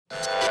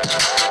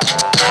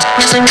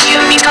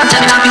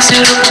content may not be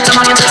suitable to some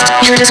audiences.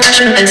 Your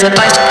discretion is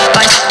advised.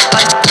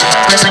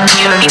 Wrestling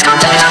POV's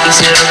content may not be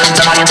suitable to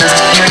some audiences.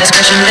 Your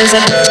discretion is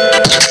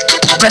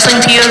advised.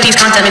 Wrestling POV's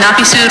content may not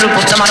be suitable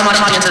to some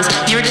audiences.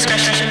 Your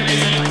discretion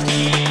is advised.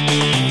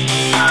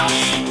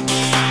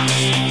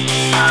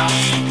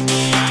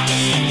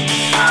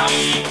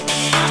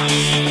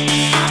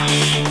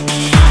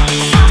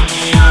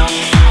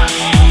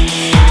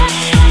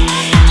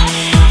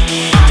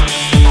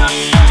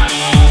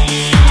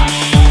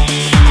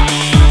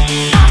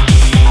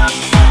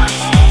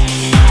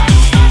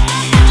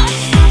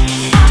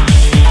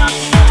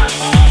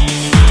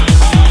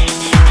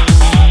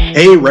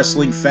 Hey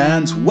wrestling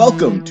fans,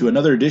 welcome to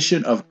another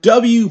edition of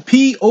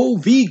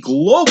WPOV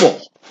Global.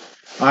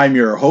 I'm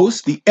your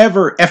host, the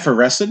ever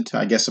effervescent,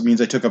 I guess it means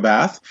I took a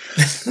bath,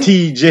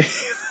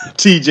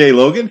 TJ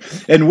Logan,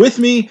 and with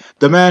me,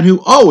 the man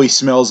who always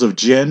smells of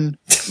gin,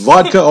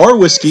 vodka, or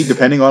whiskey,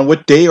 depending on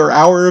what day or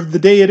hour of the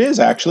day it is,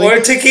 actually. Or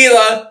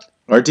tequila.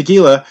 Or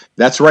tequila.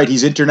 That's right,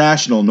 he's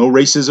international. No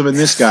racism in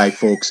this guy,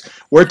 folks.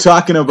 We're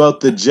talking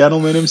about the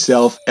gentleman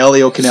himself,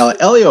 Elio Canella.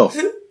 Elio.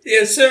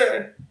 Yes,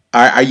 sir.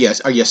 Are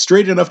you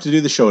straight enough to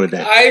do the show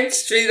today? I'm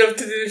straight up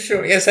to do the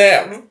show. Yes, I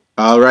am.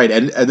 All right,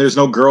 and there's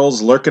no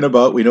girls lurking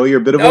about. We know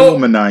you're a bit of a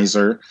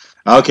womanizer.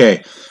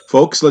 Okay,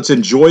 folks, let's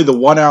enjoy the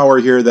 1 hour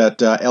here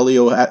that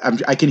Elio...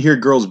 I can hear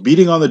girls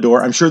beating on the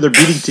door. I'm sure they're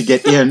beating to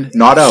get in,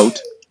 not out.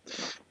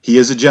 He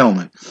is a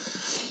gentleman.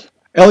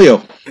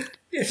 Elio,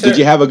 yes, did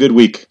you have a good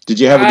week? I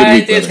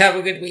did have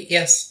a good week,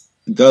 yes.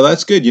 Though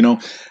that's good,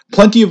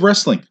 plenty of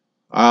wrestling.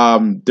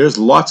 There's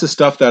lots of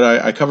stuff that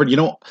I covered.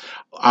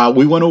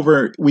 We went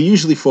over, we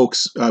usually,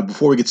 folks,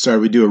 before we get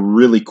started, we do a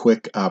really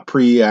quick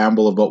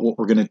preamble about what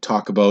we're going to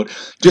talk about,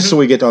 just so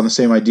we get on the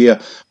same idea.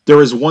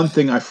 There is one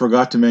thing I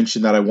forgot to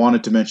mention that I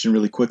wanted to mention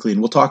really quickly, and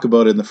we'll talk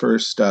about it in the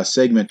first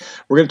segment.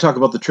 We're going to talk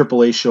about the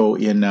AAA show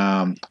in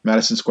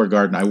Madison Square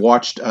Garden. I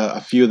watched a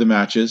few of the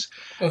matches,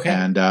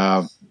 and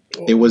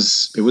it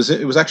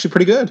was actually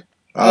pretty good.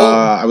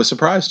 I was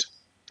surprised.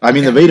 I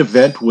mean, the main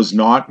event was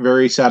not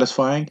very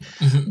satisfying,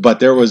 but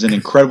there was an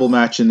incredible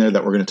match in there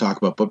that we're going to talk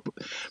about. But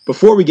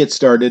before we get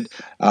started,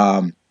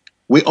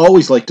 we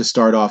always like to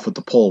start off with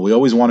the poll. We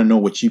always want to know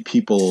what you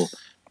people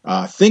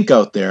think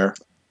out there.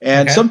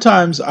 And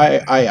sometimes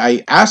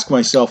I ask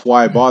myself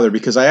why I bother,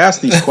 because I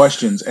ask these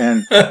questions.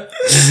 And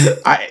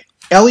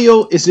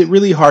Elio, is it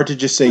really hard to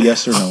just say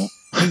yes or no?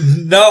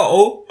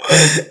 No,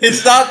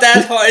 it's not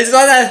that hard. It's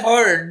not that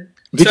hard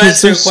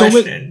because to answer a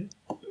question.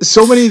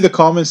 So many of the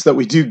comments that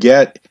we do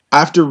get,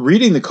 after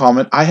reading the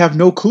comment, I have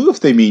no clue if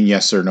they mean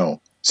yes or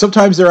no.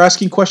 Sometimes they're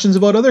asking questions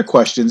about other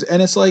questions,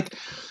 and it's like,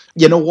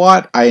 you know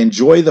what? I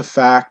enjoy the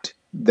fact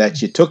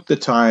that you took the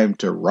time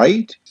to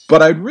write,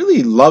 but I'd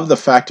really love the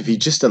fact if you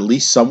just at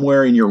least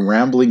somewhere in your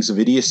ramblings of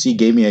idiocy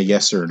gave me a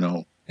yes or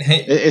no.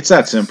 It's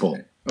that simple,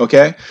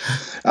 okay?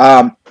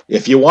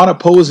 If you want to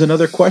pose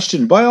another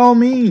question, by all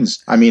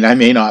means. I mean, I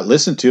may not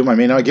listen to them, I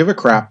may not give a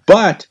crap,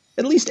 but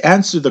at least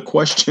answer the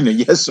question a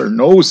yes or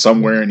no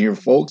somewhere in here,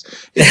 folks.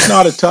 It's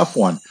not a tough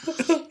one.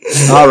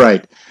 All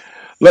right.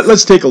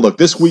 Let's take a look.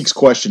 This week's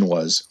question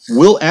was,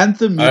 will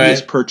Anthem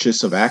Media's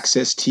purchase of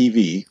Access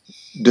TV,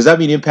 does that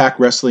mean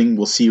Impact Wrestling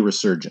will see a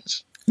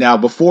resurgence? Now,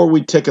 before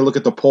we take a look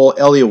at the poll,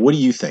 Elliot, what do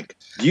you think?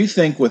 Do you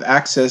think with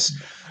Access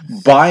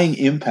buying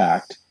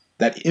Impact,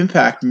 that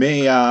Impact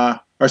may,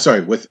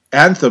 with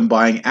Anthem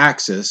buying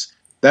Access,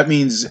 that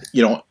means,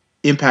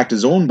 Impact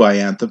is owned by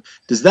Anthem.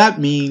 Does that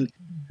mean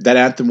that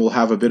Anthem will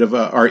have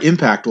or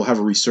Impact will have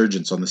a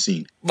resurgence on the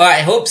scene? Well, I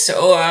hope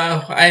so.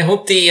 I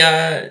hope they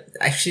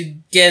actually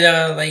get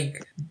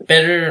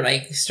better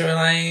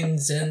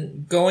storylines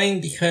and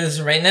going,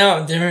 because right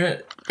now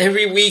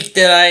every week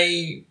that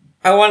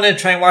I want to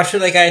try and watch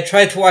it. I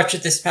tried to watch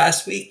it this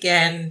past week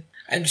and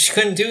I just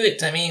couldn't do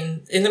it. I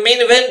mean, in the main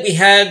event we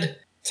had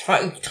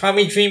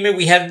Tommy Dreamer,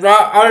 we had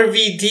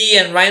RVD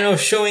and Rhino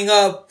showing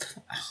up.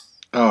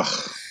 Oh,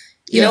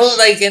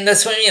 and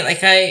that's what I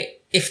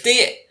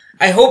mean.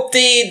 I hope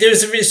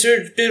there's a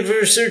bit of a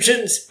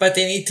resurgence, but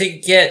they need to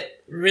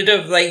get rid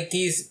of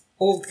these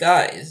old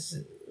guys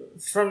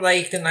from the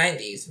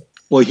 90s.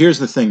 Well, here's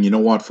the thing. You know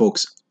what,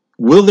 folks?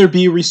 Will there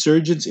be a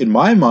resurgence? In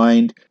my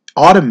mind,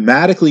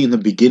 automatically in the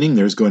beginning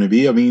there's going to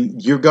be. I mean,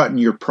 you've gotten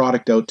your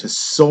product out to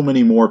so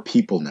many more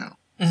people now.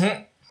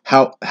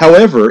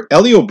 However,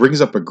 Elio brings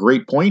up a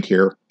great point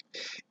here.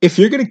 If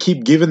you're going to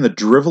keep giving the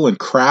drivel and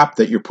crap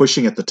that you're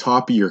pushing at the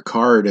top of your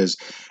card as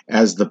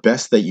the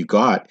best that you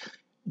got,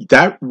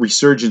 that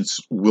resurgence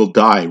will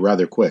die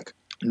rather quick.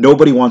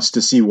 Nobody wants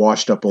to see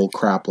washed up old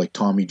crap like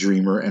Tommy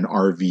Dreamer and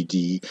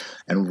RVD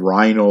and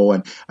Rhino.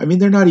 And I mean,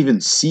 they're not even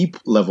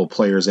C-level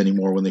players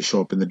anymore when they show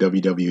up in the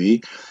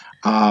WWE.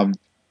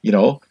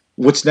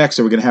 What's next?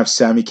 Are we going to have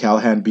Sami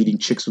Callihan beating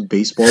chicks with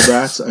baseball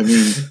bats? I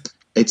mean,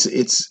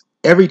 it's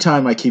every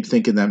time I keep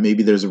thinking that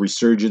maybe there's a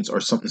resurgence or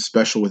something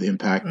special with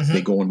Impact,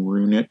 they go and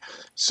ruin it.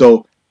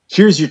 So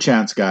here's your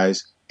chance,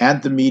 guys.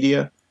 Anthem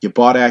Media, you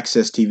bought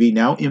Access TV,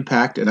 now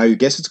Impact, and I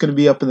guess it's going to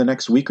be up in the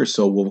next week or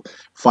so. We'll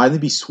finally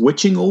be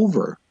switching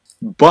over.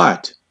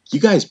 But you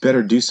guys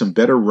better do some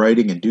better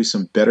writing and do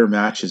some better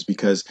matches,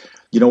 because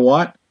you know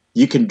what?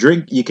 You can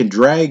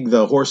drag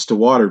the horse to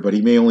water, but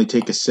he may only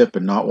take a sip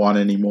and not want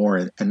any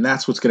more. And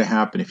that's what's going to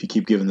happen if you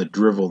keep giving the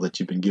drivel that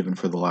you've been given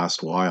for the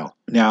last while.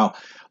 Now,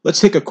 let's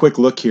take a quick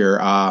look here.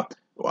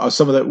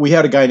 We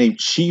had a guy named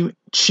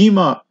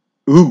Chima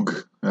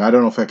Oog. I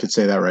don't know if I could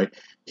say that right.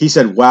 He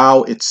said,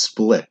 "Wow, it's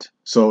split."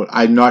 So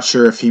I'm not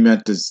sure if he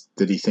meant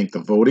did he think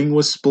the voting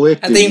was split?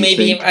 I think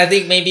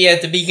maybe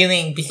at the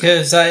beginning,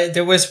 because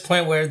there was a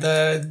point where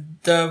the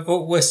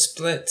vote was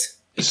split.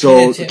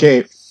 So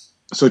okay.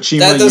 So Chima,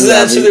 that doesn't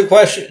answer the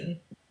question.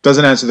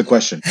 Doesn't answer the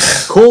question.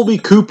 Colby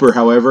Cooper,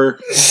 however,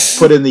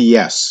 put in the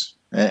yes,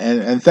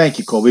 and thank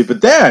you, Colby.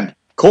 But then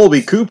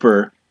Colby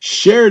Cooper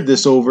shared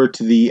this over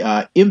to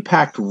the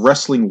Impact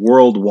Wrestling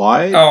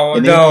Worldwide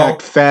and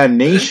Impact Fan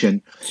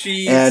Nation,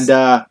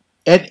 and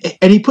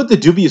he put the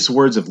dubious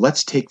words of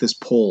 "Let's take this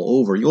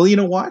poll over." Well, you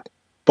know what?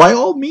 By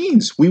all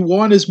means, we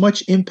want as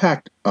much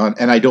impact on,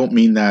 and I don't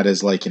mean that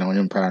as like,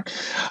 impact.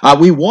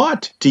 We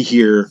want to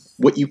hear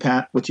what you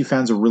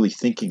fans are really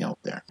thinking out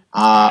there.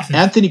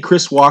 Anthony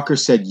Chris Walker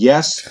said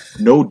yes,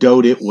 no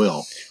doubt it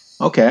will.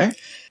 Okay.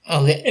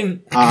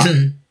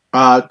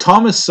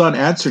 Thomas Sun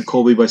answered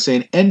Colby by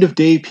saying, "End of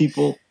day,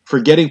 people.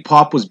 Forgetting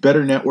Pop was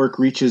better network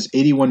reaches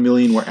 81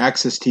 million, where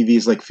Access TV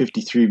is like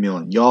 53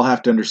 million. Y'all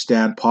have to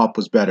understand Pop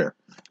was better."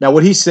 Now,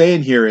 what he's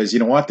saying here is, you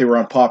know what? They were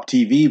on Pop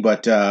TV,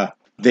 but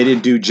they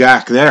didn't do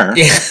jack there.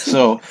 Yeah.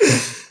 So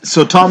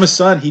Thomas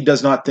Sun, he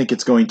does not think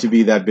it's going to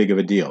be that big of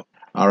a deal.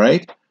 All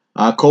right.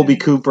 Colby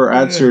Cooper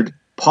answered,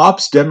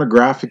 "Pop's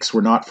demographics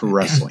were not for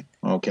wrestling."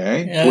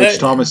 Okay. Yeah, which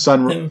Thomas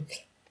Sun...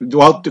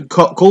 Well,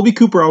 Colby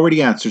Cooper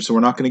already answered, so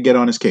we're not going to get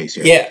on his case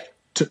here. Yeah.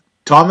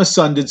 Thomas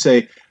Sun did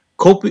say,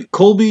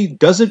 Colby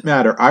doesn't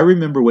matter. I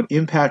remember when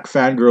Impact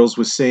Fangirls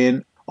was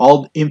saying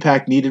all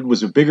Impact needed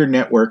was a bigger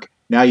network.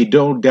 Now you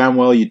don't damn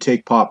well you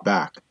take Pop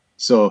back.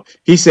 So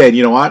he said,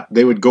 you know what?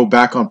 They would go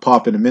back on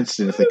Pop in an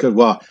instant if they could.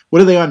 Well,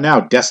 what are they on now?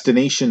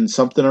 Destination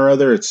something or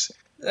other? It's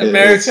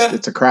America?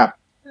 It's a crap.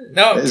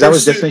 No, is that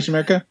what Destination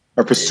America?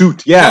 Or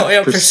Pursuit? Yeah,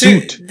 no,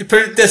 Pursuit.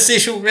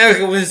 Destination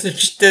America was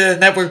the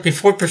network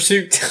before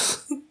Pursuit.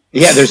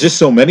 Yeah, there's just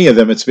so many of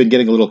them. It's been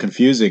getting a little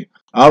confusing.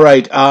 All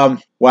right.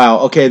 Wow.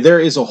 Okay, there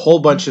is a whole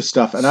bunch of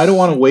stuff, and I don't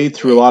want to wade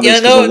through a lot of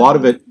this because a lot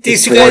of it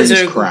is boring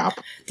as crap.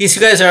 These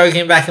guys are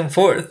arguing back and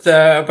forth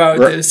about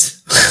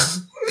this.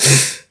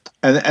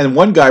 And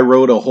one guy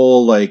wrote a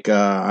whole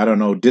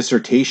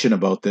dissertation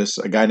about this.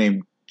 A guy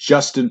named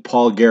Justin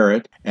Paul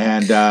Garrett,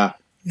 and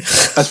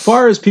as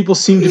far as people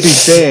seem to be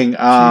saying,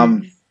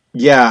 I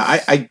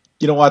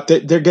you know what,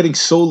 they're getting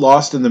so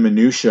lost in the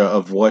minutia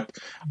of what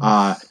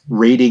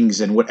ratings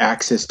and what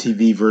Access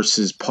TV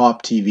versus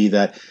Pop TV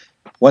that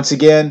once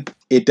again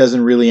it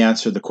doesn't really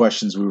answer the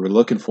questions we were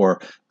looking for.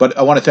 But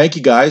I want to thank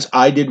you guys.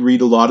 I did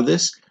read a lot of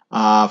this.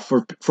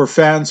 For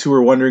fans who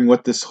are wondering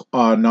what this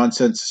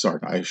nonsense,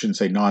 sorry, I shouldn't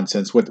say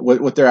nonsense,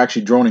 what they're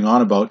actually droning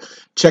on about,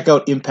 check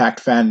out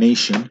Impact Fan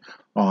Nation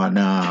on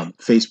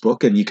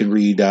Facebook, and you can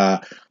read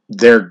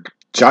their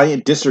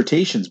giant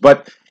dissertations.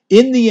 But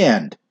in the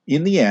end,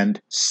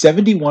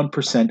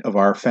 71% of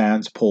our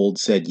fans polled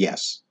said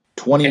yes.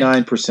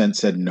 29%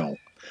 said no.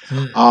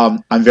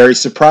 I'm very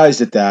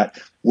surprised at that.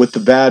 With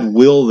the bad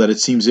will that it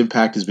seems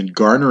Impact has been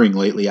garnering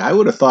lately, I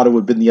would have thought it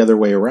would have been the other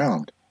way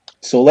around.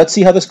 So let's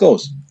see how this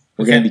goes.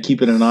 We're going to be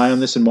keeping an eye on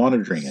this and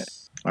monitoring it.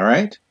 All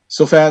right?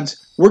 So fans,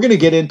 we're going to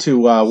get into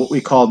what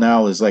we call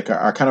now is like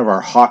our kind of our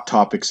hot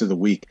topics of the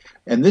week.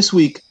 And this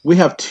week, we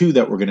have two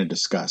that we're going to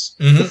discuss.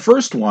 Mm-hmm. The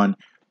first one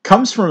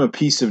comes from a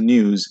piece of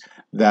news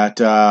that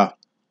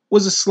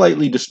was a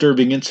slightly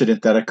disturbing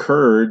incident that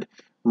occurred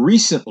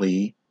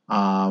recently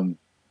at,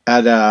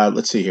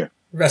 let's see here.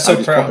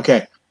 WrestlePro.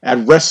 Okay, at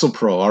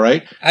WrestlePro, all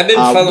right? I've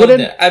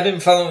been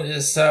following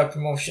this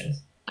promotion.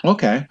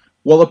 Okay.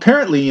 Well,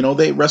 apparently,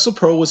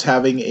 WrestlePro was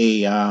having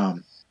a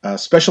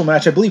special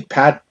match. I believe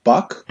Pat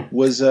Buck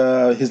was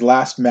his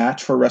last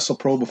match for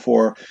WrestlePro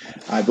before,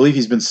 I believe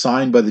he's been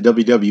signed by the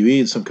WWE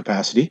in some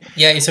capacity.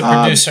 Yeah, he's a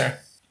producer.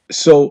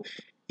 So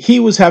he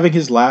was having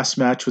his last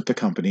match with the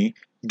company.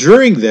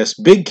 During this,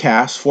 Big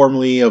Cass,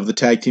 formerly of the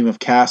tag team of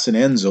Cass and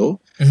Enzo,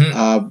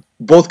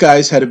 both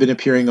guys had been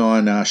appearing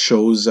on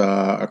shows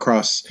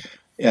across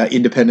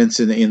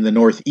independents in the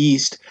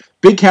Northeast.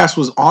 Big Cass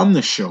was on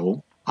the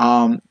show.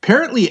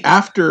 Apparently,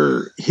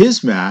 after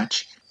his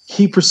match,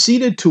 he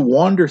proceeded to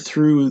wander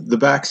through the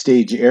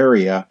backstage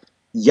area,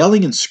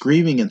 yelling and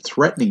screaming and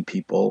threatening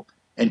people,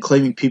 and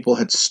claiming people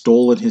had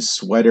stolen his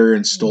sweater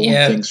and stolen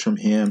things from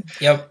him.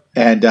 Yep.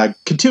 And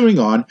continuing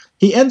on,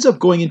 he ends up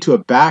going into a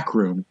back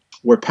room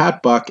where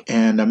Pat Buck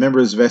and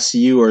members of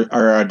SCU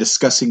are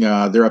discussing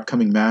their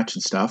upcoming match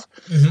and stuff.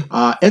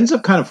 Mm-hmm. Ends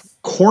up kind of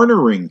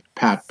cornering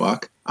Pat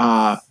Buck,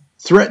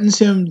 threatens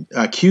him,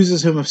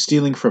 accuses him of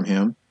stealing from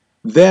him,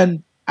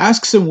 then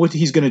asks him what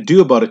he's going to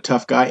do about a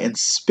tough guy, and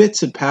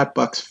spits in Pat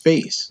Buck's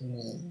face.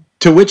 Mm.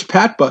 To which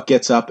Pat Buck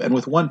gets up and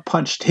with one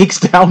punch takes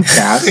down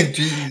Cass.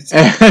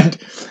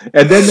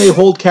 and then they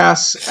hold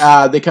Cass.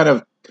 They kind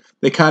of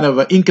they kind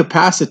of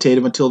incapacitate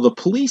him until the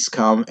police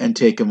come and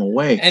take him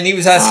away. And he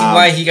was asking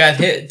why he got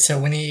hit. So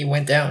when he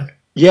went down,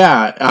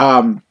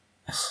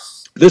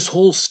 this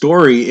whole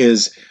story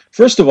is.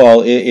 First of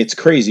all, it's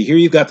crazy. Here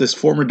you've got this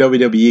former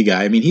WWE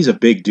guy. I mean, he's a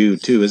big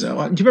dude too. Do you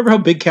remember how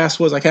big Cass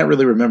was? I can't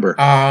really remember.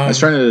 I was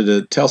trying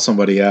to tell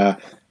somebody. He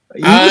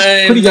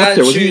was pretty up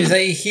there.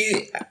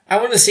 Sure. I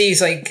want to say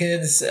he's like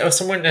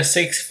somewhere in the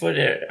 6 foot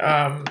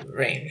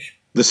range.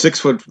 The 6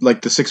 foot,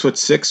 like the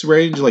 6'6"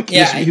 range. Like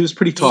he was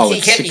pretty tall.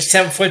 He can't be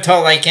 7 foot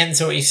tall like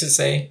Enzo used to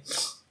say.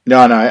 No.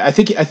 I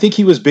think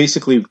he was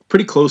basically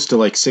pretty close to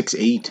like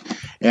 6'8",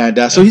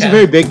 and so he's a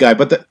very big guy.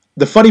 But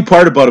the funny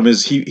part about him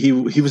is he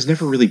was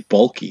never really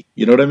bulky.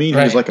 You know what I mean?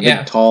 Right, he was like a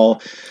big,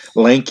 tall,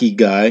 lanky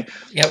guy.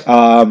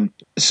 Yep.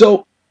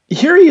 So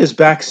here he is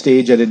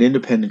backstage at an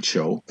independent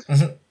show,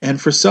 and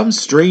for some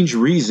strange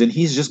reason,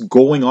 he's just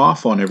going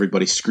off on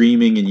everybody,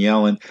 screaming and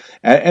yelling,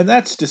 and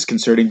that's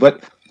disconcerting.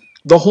 But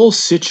the whole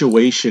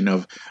situation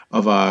of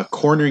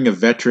cornering a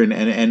veteran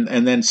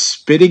and then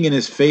spitting in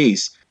his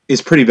face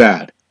is pretty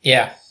bad.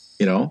 Yeah.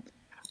 You know?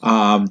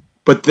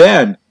 But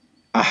then,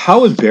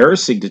 how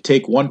embarrassing to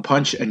take one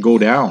punch and go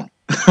down.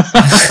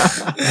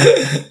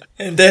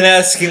 And then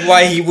asking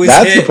why he was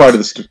That's hit. the part of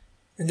the story.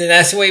 And then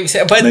asking why he was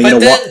hit. But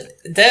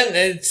then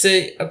it's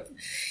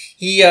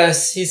he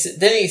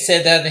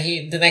said that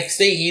the next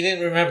day he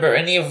didn't remember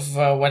any of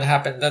what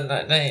happened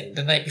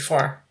the night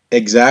before.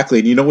 Exactly.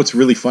 And you know what's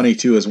really funny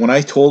too is when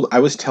I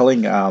was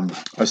telling a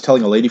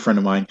lady friend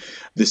of mine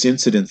this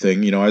incident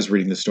thing, you know, I was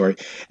reading the story,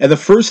 and the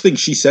first thing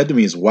she said to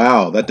me is,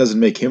 "Wow, that doesn't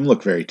make him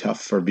look very tough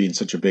for being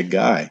such a big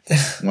guy."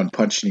 One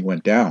punch and he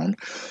went down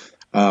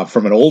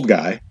from an old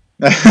guy.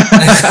 And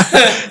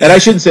I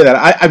shouldn't say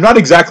that. I'm not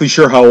exactly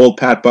sure how old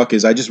Pat Buck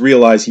is. I just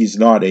realized he's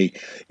not a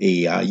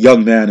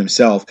young man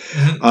himself.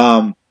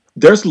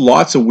 There's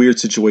lots of weird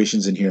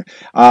situations in here.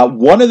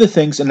 One of the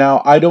things, and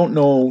now I don't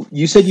know,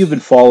 you said you've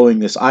been following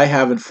this. I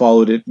haven't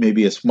followed it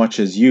maybe as much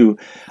as you.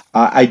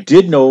 I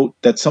did note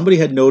that somebody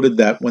had noted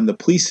that when the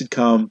police had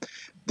come,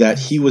 that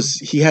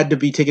he had to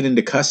be taken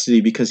into custody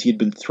because he had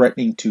been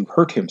threatening to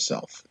hurt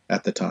himself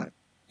at the time.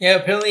 Yeah,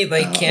 apparently,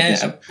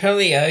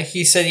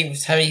 he said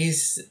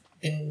he's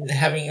been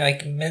having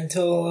like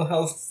mental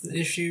health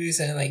issues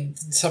and like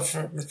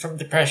suffer from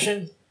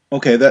depression.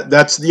 Okay,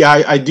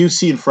 I do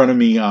see in front of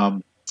me.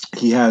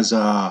 He has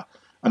an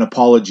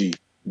apology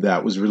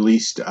that was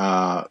released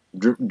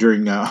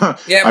during,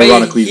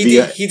 ironically,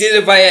 he did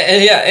it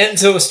via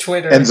Enzo's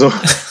Twitter. Enzo,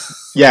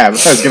 yeah, I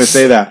was going to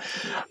say that.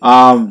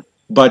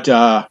 But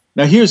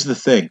now here's the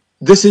thing.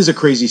 This is a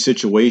crazy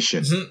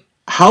situation. Mm-hmm.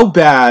 How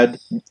bad,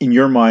 in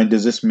your mind,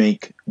 does this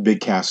make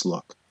Big Cass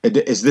look?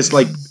 Is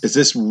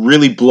this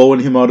really blowing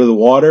him out of the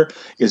water?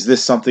 Is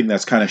this something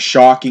that's kind of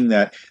shocking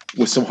that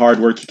with some hard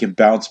work he can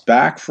bounce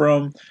back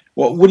from?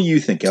 What do you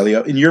think,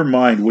 Elliot? In your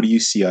mind, what do you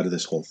see out of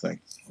this whole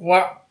thing?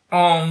 Well,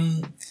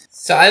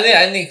 so I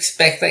didn't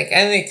expect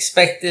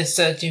this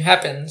to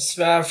happen.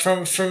 I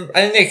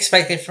didn't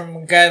expect it from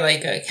a guy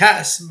like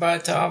Cass,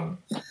 but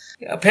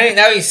apparently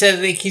now he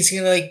said like he's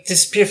gonna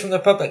disappear from the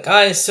public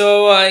eye.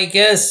 So I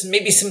guess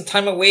maybe some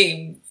time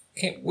away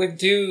would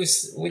do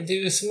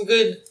some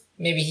good.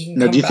 Maybe he can.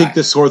 Now, do you think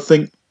this whole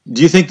thing?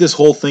 Do you think this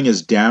whole thing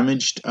has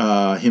damaged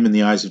him in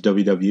the eyes of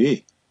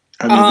WWE?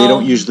 I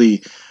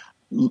mean,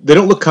 they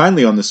don't look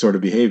kindly on this sort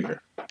of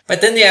behavior.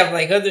 But then they have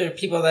like other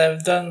people that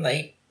have done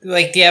like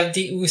they have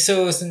the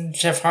Usos and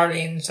Jeff Hardy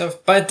and stuff,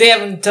 but they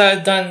haven't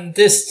done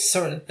this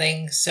sort of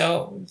thing.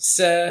 So it's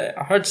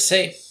hard to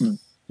say.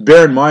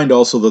 Bear in mind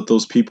also that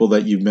those people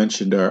that you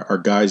mentioned are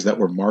guys that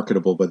were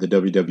marketable by the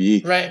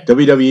WWE. Right.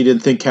 WWE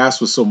didn't think Cass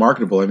was so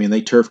marketable. I mean,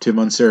 they turfed him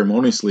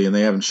unceremoniously, and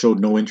they haven't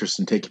showed no interest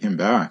in taking him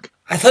back.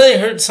 I thought I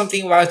heard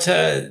something about.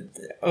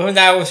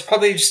 That was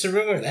probably just a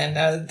rumor then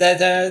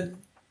that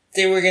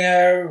they were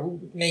gonna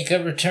make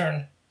a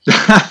return.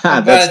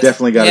 That's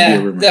definitely got to be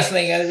a rumor.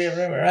 Definitely got to be a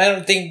rumor. I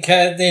don't think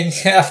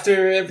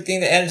after everything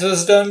that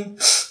Enzo's done.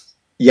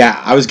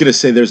 Yeah, I was gonna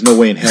say there's no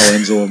way in hell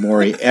Enzo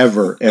Amore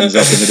ever ends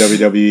up in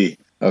the WWE.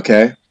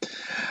 Okay.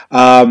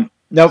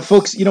 Now,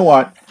 folks, you know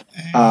what?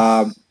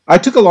 I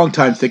took a long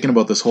time thinking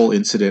about this whole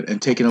incident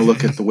and taking a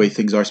look at the way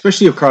things are,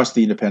 especially across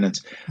the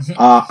independents.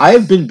 I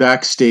have been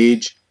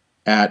backstage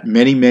at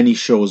many, many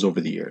shows over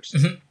the years.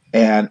 Mm-hmm.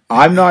 And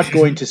I'm not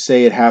going to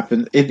say it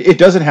happened. It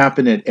doesn't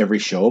happen at every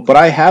show, but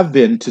I have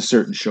been to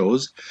certain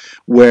shows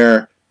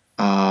where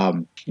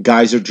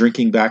guys are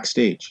drinking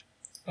backstage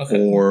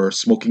or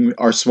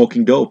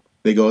smoking dope.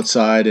 They go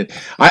outside. And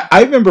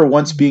I remember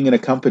once being in a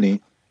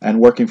company and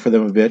working for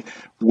them a bit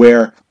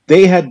where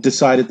they had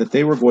decided that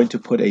they were going to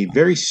put a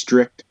very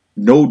strict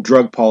no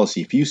drug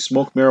policy. If you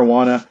smoke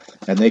marijuana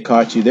and they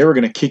caught you, they were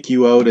going to kick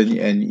you out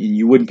and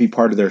you wouldn't be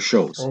part of their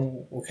shows.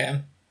 Oh,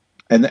 okay.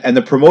 And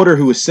the promoter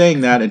who was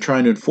saying that and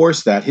trying to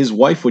enforce that, his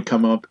wife would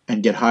come up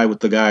and get high with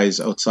the guys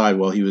outside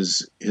while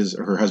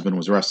her husband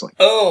was wrestling.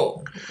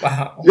 Oh,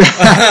 wow.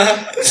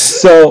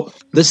 So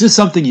this is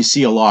something you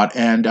see a lot,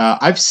 and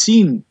I've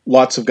seen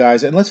lots of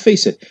guys, and let's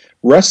face it,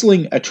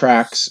 wrestling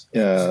attracts,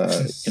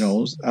 a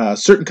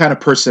certain kind of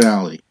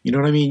personality. You know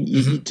what I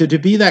mean? To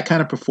be that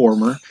kind of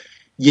performer,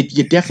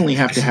 you definitely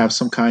have to have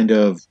some kind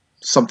of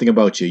something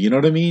about you. You know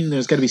what I mean?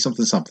 There's got to be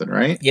something,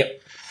 right?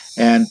 Yep.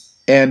 And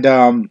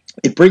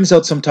it brings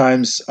out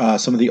sometimes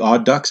some of the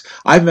odd ducks.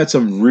 I've met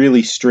some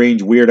really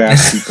strange,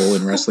 weird-ass people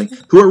in wrestling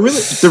who are really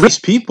they're nice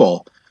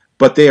people,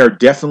 but they are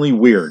definitely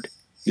weird.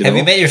 Have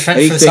you met your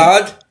friend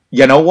Facade?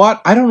 You know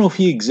what? I don't know if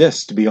he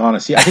exists, to be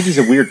honest. I think he's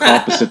a weird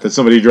composite that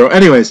somebody drove.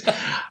 Anyways,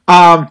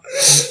 I'm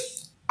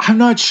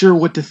not sure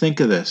what to think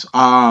of this.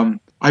 I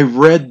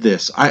read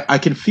this. I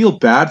can feel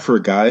bad for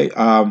a guy,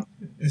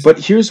 but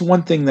here's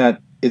one thing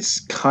that it's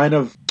kind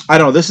of... I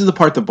don't know. This is the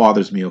part that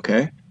bothers me,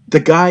 okay? The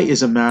guy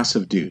is a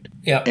massive dude.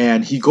 Yeah.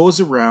 And he goes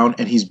around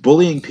and he's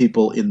bullying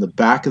people in the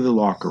back of the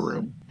locker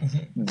room. Mm-hmm.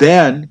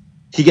 Then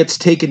he gets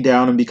taken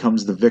down and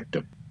becomes the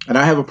victim. And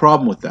I have a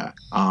problem with that.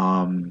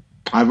 I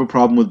have a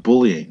problem with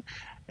bullying.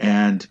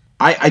 And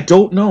I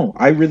don't know.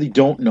 I really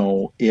don't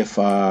know if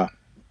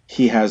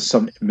he has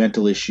some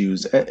mental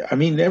issues. I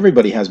mean,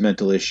 everybody has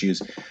mental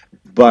issues.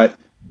 But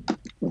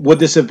would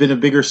this have been a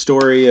bigger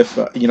story if,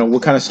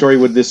 what kind of story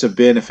would this have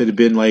been if it had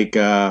been like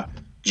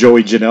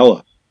Joey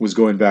Janela was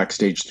going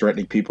backstage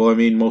threatening people? I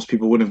mean, most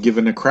people wouldn't have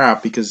given a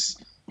crap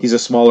because he's a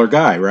smaller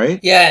guy, right?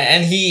 Yeah,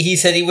 and he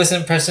said he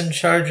wasn't pressing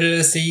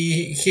charges.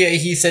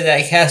 He said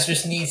that Cass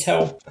just needs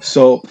help.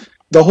 So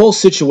the whole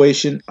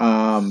situation,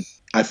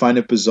 I find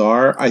it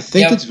bizarre. I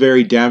think it's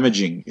very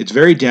damaging. It's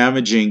very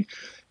damaging.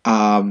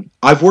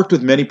 I've worked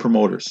with many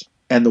promoters,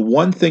 and the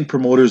one thing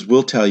promoters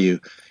will tell you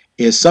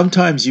is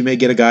sometimes you may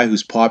get a guy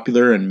who's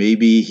popular and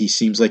maybe he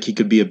seems like he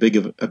could be a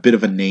bit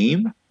of a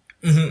name.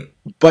 Mm-hmm.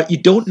 But you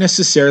don't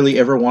necessarily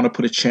ever want to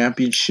put a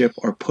championship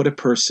or put a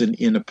person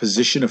in a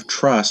position of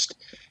trust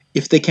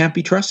if they can't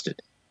be trusted.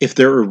 If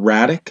they're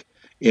erratic,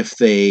 if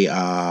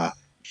they're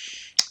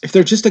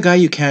just a guy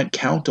you can't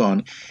count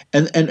on.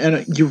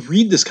 And you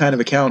read this kind of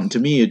account, and to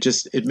me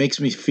it makes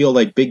me feel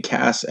like Big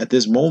Cass at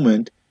this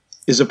moment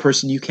is a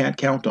person you can't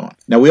count on.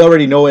 Now, we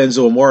already know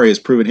Enzo Amore has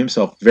proven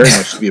himself very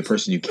much to be a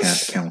person you can't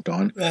count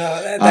on.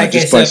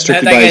 Just by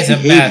strictly by his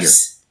behavior.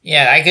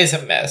 Yeah, that guy's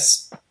a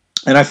mess.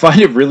 And I find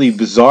it really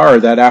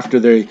bizarre that after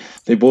they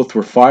both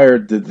were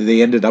fired, that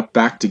they ended up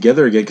back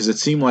together again, because it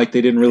seemed like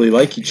they didn't really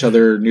like each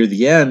other near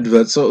the end.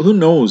 But so who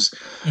knows?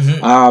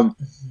 Mm-hmm.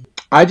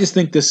 I just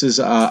think this is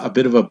a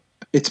bit of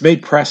it's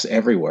made press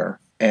everywhere,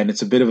 and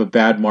it's a bit of a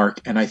bad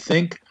mark. And I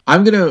think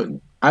I'm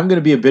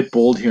gonna be a bit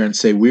bold here and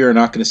say we are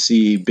not going to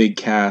see Big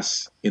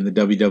Cass in the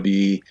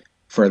WWE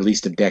for at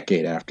least a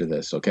decade after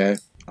this. Okay.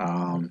 It's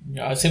gonna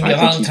be a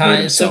long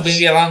time. It's gonna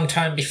be a long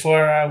time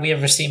before we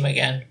ever see him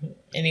again.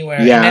 Anywhere,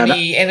 in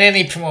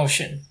any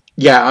promotion.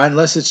 Yeah,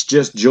 unless it's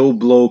just Joe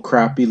Blow,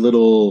 crappy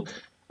little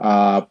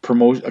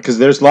promotion. Because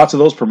there's lots of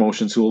those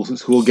promotions who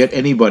will get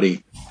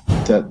anybody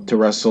to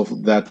wrestle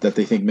that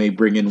they think may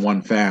bring in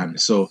one fan.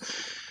 So,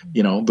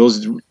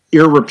 those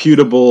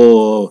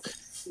irreputable,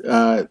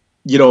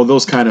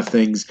 those kind of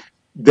things.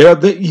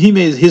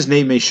 His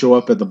name may show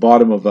up at the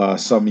bottom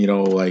of some, I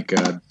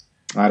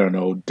don't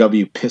know,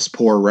 W Piss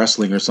Poor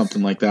Wrestling or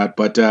something like that.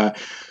 But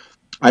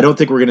I don't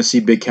think we're going to see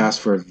Big Cass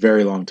for a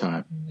very long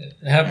time.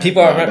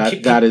 People were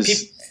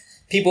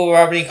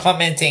already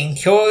commenting,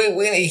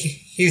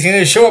 he's going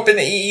to show up in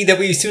the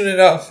AEW soon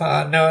enough.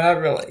 No,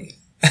 not really.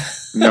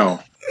 No,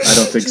 I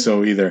don't think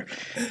so either.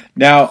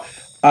 Now,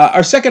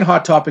 our second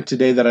hot topic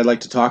today that I'd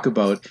like to talk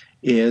about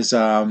is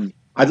I'd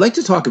like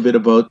to talk a bit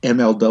about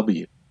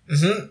MLW.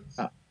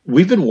 Mm-hmm.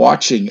 We've been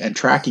watching and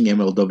tracking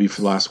MLW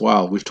for the last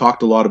while. We've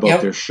talked a lot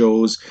about their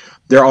shows.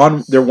 They're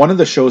one of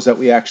the shows that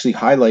we actually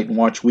highlight and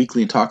watch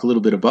weekly and talk a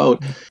little bit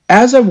about.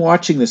 As I'm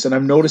watching this, and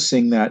I'm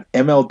noticing that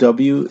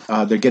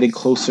MLW, they're getting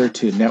closer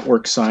to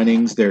network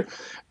signings.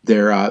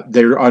 They're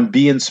on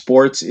beIN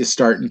Sports is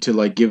starting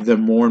to give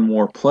them more and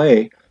more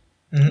play.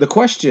 Mm-hmm. The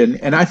question,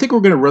 and I think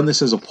we're going to run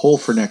this as a poll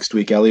for next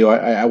week, Elio.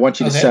 I want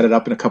you to set it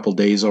up in a couple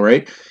days. All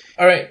right.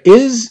 All right.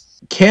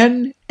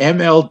 Can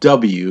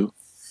MLW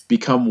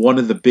become one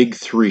of the big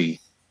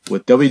three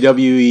with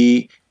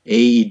WWE,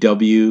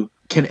 AEW?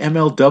 Can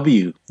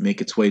MLW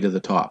make its way to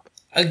the top?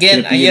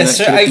 Again, yes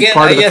or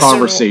part of the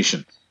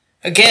conversation.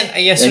 Again,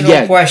 a yes or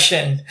no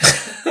question.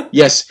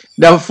 Yes.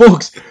 Now,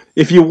 folks,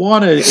 if you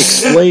want to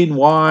explain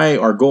why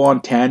or go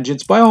on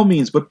tangents, by all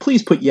means, but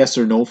please put yes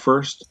or no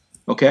first.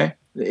 Okay?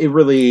 It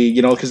really,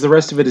 because the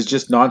rest of it is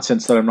just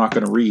nonsense that I'm not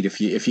going to read. If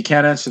you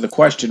can't answer the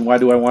question, why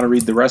do I want to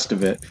read the rest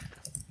of it?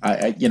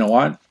 You know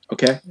what?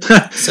 Okay.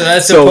 So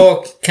that's the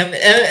poll. Can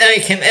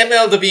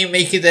MLW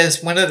make it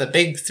as one of the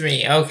big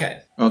three?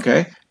 Okay.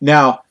 Okay.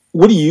 Now,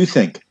 what do you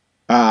think?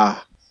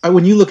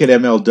 When you look at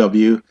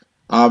MLW,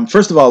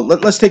 first of all,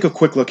 let's take a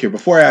quick look here.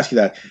 Before I ask you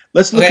that,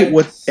 let's look at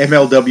what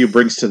MLW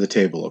brings to the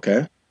table,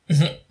 okay?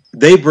 Mm-hmm.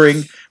 They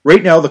bring,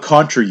 right now, the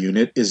Contra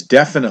unit is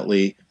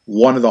definitely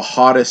one of the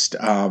hottest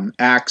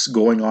acts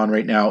going on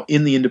right now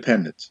in the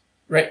independents.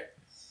 Right.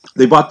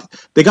 They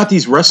got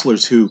these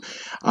wrestlers who,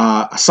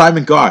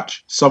 Simon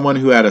Gotch, someone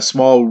who had a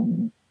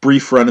small,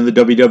 brief run in the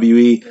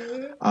WWE.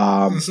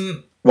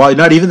 Well,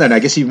 not even then. I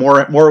guess he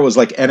more was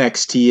like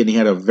NXT, and he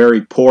had a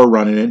very poor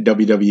run in it,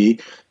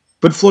 WWE,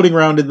 but floating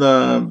around in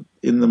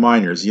the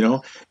minors.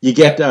 You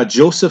get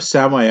Joseph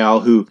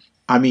Samael, who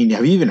I mean,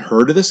 have you even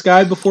heard of this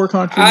guy before?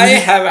 Contra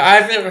Unit?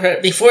 I've never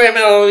heard before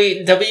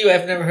MLW.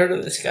 I've never heard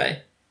of this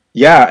guy.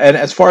 Yeah, and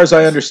as far as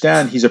I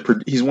understand, he's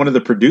one of the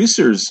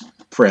producers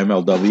for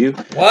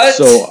MLW. What?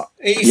 So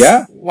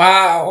yeah,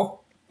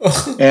 wow.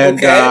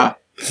 and Okay.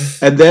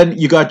 and then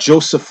you got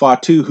Joseph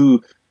Fatu,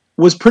 who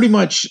was pretty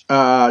much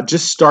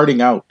just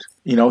starting out.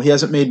 He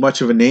hasn't made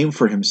much of a name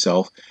for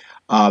himself.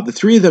 The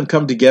three of them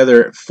come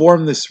together,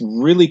 form this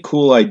really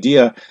cool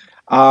idea.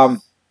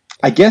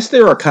 I guess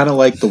they were kind of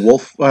like the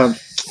Wolf, kind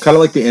of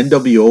like the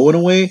NWO in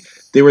a way.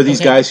 They were these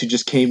guys who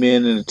just came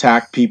in and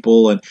attacked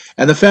people, and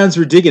the fans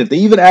were digging it. They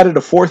even added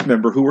a fourth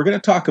member who we're going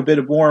to talk a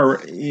bit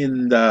more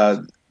in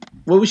the.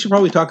 Well, we should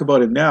probably talk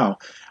about him now.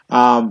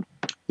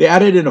 They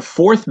added in a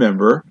fourth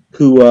member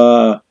who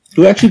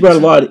actually brought a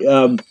lot.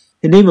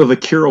 The name of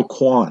Akira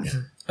Kwan.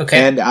 Okay.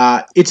 And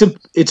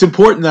it's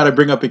important that I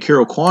bring up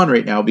Akira Kwan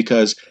right now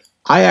because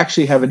I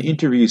actually have an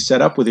interview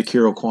set up with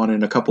Akira Kwan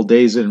in a couple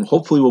days, and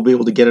hopefully we'll be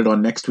able to get it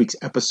on next week's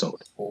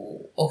episode.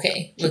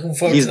 Okay, looking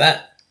forward to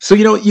that. So,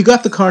 you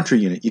got the Contra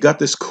unit. You got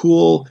this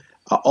cool,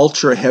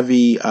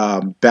 ultra-heavy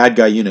bad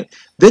guy unit.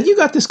 Then you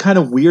got this kind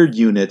of weird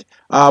unit.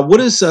 What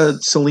does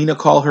Selena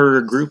call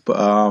her group?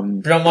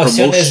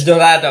 Promociones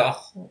Dorado.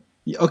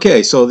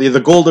 Okay, so the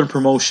Golden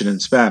Promotion in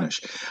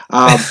Spanish.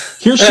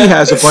 Here she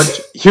has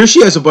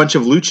a bunch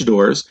of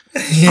luchadors,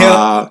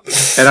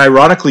 and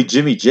ironically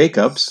Jimmy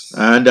Jacobs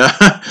no,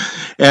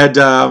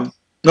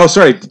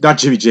 sorry, not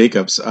Jimmy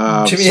Jacobs.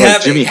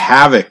 Jimmy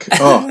Havoc.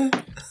 Oh,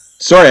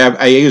 sorry,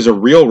 I use a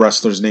real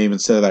wrestler's name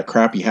instead of that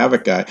crappy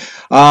Havoc guy.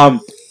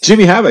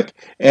 Jimmy Havoc,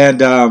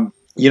 and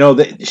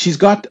she's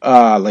got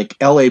like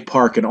L.A.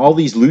 Park and all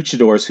these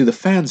luchadors who the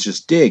fans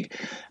just dig,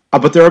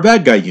 but they're a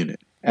bad guy unit,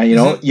 and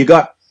you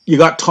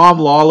got Tom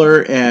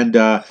Lawler, and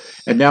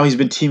now he's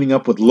been teaming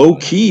up with Low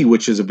Key,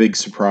 which is a big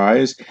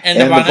surprise, and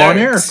the Von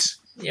Erichs.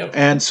 Yep.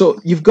 And so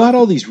you've got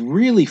all these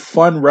really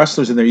fun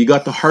wrestlers in there. You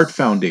got the Hart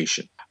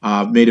Foundation,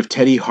 made of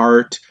Teddy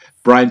Hart,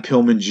 Brian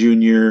Pillman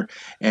Jr.,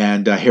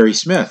 and Harry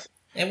Smith.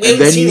 And we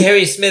haven't seen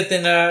Harry Smith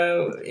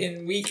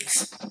in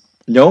weeks.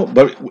 No,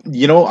 but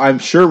I'm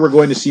sure we're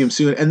going to see him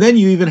soon. And then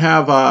you even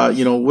have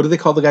what do they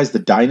call the guys? The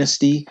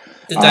Dynasty.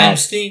 The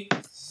Dynasty.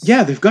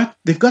 Yeah, they've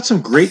got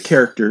some great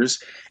characters.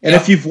 And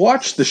if you've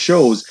watched the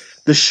shows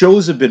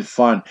have been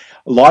fun.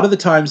 A lot of the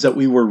times that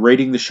we were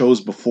rating the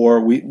shows before,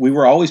 we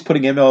were always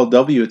putting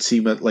MLW, it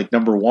seemed, at like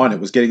number one.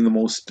 It was getting the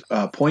most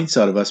points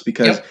out of us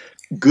because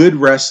good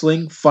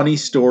wrestling, funny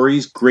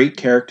stories, great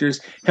characters.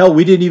 Hell,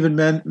 we didn't even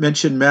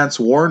mention Mance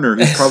Warner,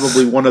 who's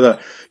probably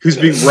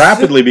who's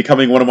rapidly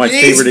becoming one of my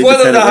favorite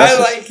independent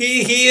wrestlers.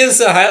 He is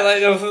the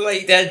highlight of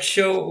like that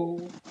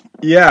show.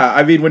 Yeah,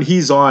 I mean, when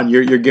he's on,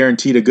 you're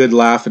guaranteed a good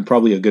laugh and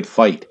probably a good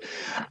fight.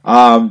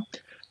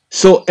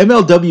 So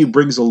MLW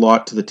brings a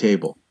lot to the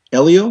table.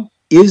 Elio,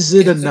 is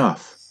it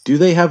enough? Do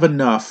they have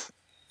enough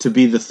to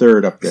be the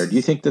third up there? Do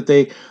you think that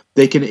they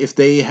can, if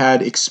they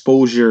had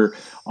exposure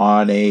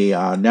on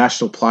a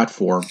national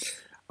platform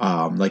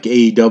like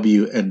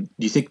AEW, and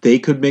do you think they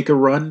could make a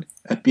run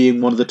at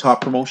being one of the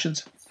top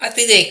promotions? I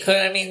think they could.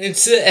 I mean,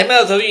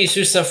 MLW is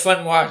just a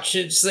fun watch.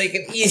 It's like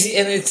an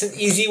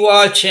easy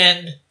watch,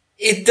 and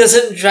it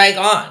doesn't drag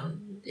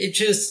on. It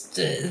just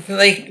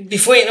like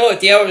before you know it,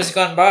 the hour has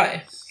gone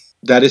by.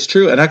 That is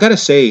true. And I got to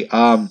say,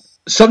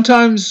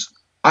 sometimes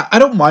I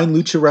don't mind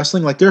lucha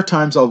wrestling. Like, there are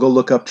times I'll go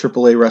look up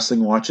AAA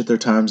Wrestling, watch it. There are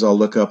times I'll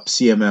look up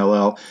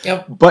CMLL.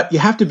 Yep. But you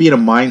have to be in a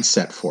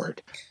mindset for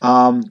it.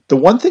 The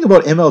one thing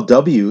about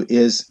MLW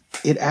is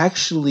it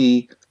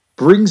actually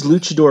brings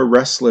luchador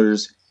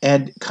wrestlers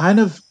and kind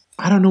of,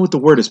 I don't know what the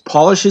word is,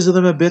 polishes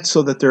them a bit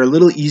so that they're a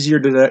little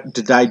easier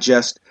to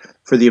digest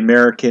for the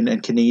American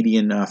and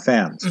Canadian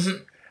fans.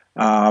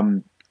 Mm-hmm.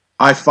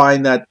 I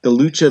find that the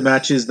lucha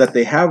matches that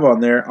they have on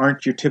there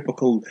aren't your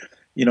typical,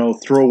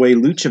 throwaway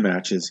lucha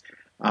matches.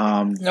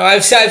 No,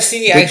 I've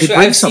seen the actual.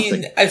 I've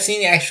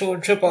seen the actual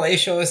AAA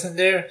shows, and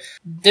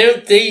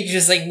they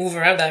just like move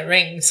around that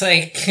ring. It's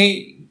like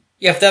you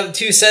have to have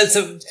two sets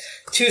of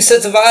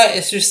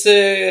eyes just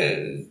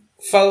to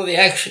follow the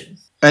action.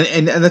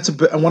 And that's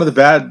one of the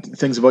bad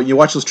things about you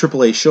watch those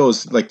AAA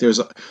shows. Like,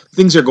 there's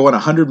things are going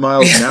 100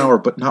 miles an hour,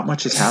 but not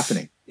much is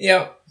happening.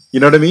 Yeah. You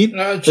know what I mean?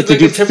 Like they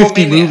do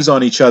 50 moves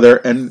on each other,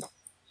 and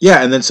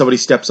then somebody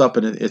steps up,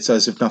 and it's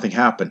as if nothing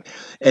happened.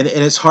 And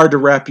it's hard to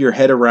wrap your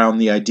head around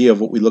the idea of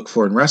what we look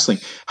for in wrestling.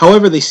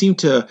 However, they seem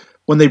to,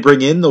 when they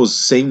bring in those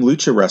same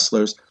lucha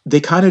wrestlers, they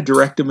kind of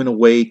direct them in a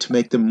way to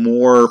make them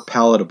more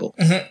palatable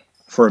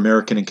for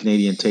American and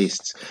Canadian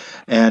tastes.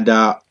 And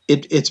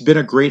it's been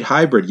a great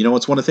hybrid.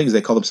 It's one of the things they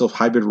call themselves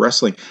hybrid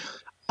wrestling.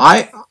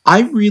 I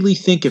really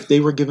think if they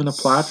were given a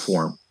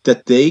platform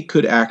that they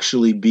could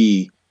actually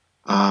be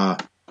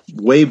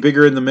way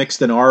bigger in the mix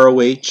than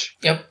ROH.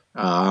 Yep.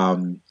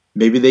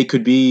 Maybe they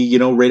could be,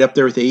 right up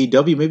there with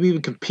AEW, maybe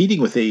even competing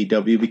with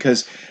AEW,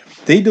 because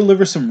they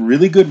deliver some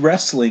really good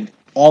wrestling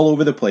all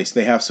over the place.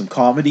 They have some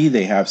comedy,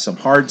 they have some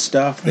hard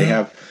stuff, they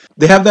have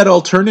that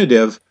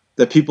alternative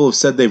that people have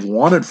said they've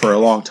wanted for a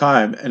long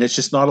time, and it's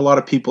just not a lot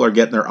of people are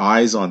getting their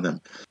eyes on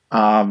them.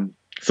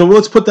 So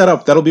let's put that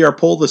up. That'll be our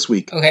poll this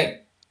week.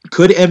 Okay.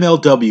 Could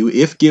MLW,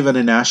 if given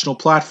a national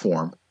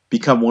platform,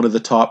 become one of the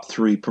top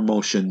 3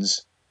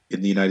 promotions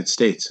in the United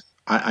States?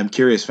 I'm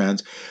curious,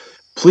 fans.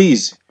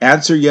 Please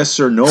answer yes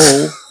or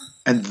no,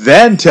 and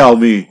then tell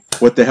me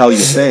what the hell you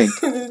think.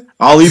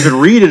 I'll even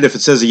read it if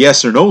it says a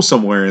yes or no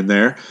somewhere in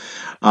there.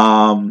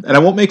 And I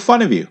won't make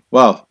fun of you.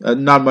 Well,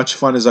 not much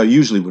fun as I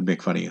usually would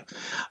make fun of you.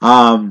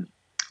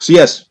 So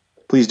yes,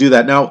 please do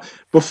that. Now,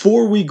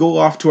 before we go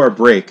off to our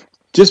break,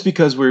 just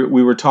because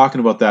we were talking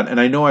about that, and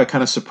I know I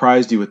kind of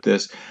surprised you with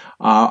this,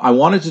 I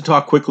wanted to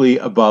talk quickly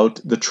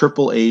about the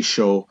AAA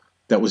show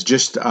that was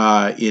just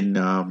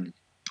in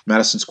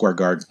Madison Square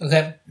Garden.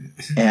 Okay.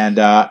 And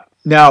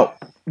now,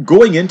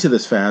 going into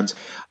this, fans,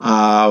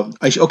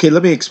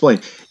 let me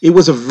explain. It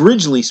was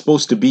originally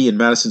supposed to be in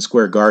Madison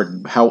Square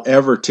Garden.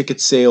 However,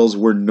 ticket sales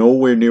were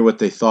nowhere near what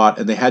they thought,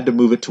 and they had to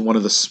move it to one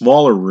of the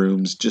smaller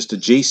rooms just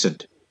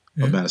adjacent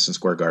of Madison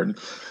Square Garden.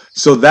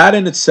 So that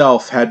in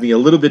itself had me a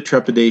little bit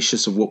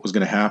trepidatious of what was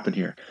going to happen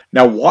here.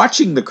 Now,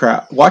 watching the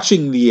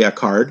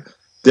card,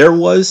 there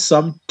was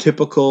some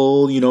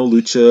typical,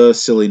 lucha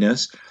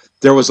silliness.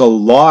 There was a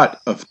lot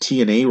of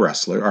TNA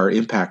wrestlers, or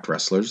Impact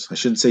wrestlers. I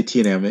shouldn't say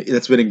TNA.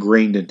 That's been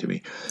ingrained into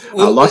me.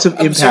 Lots of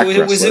Impact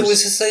wrestlers.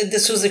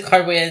 This was the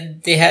card where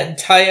they had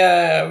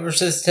Taya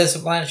versus Tessa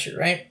Blanchard,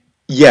 right?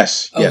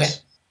 Yes, okay.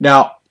 Yes.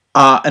 Now,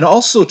 and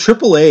also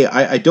AAA,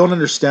 I don't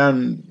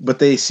understand, but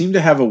they seem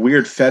to have a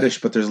weird fetish,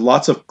 but there's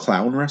lots of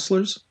clown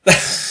wrestlers.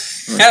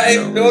 I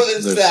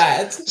noticed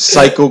that.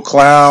 Psycho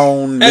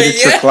Clown,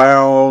 Miniature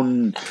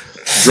Clown,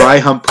 Dry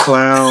Hump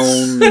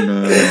Clown,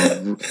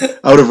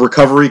 Out of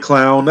Recovery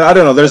Clown. I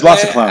don't know. There's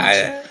lots of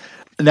clowns.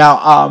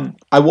 Now,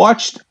 I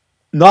watched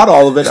not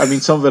all of it. I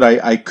mean, some of it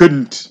I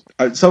couldn't.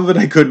 Some of it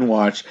I couldn't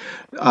watch.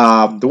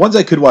 The ones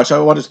I could watch, I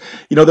wanted.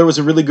 There was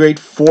a really great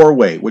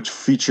 4-way which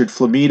featured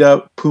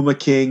Flamita, Puma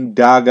King,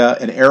 Daga,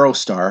 and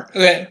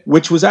Aerostar,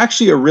 which was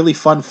actually a really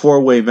fun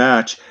 4-way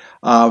match,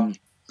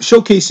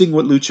 showcasing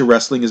what lucha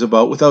wrestling is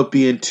about without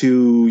being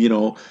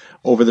too,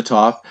 over the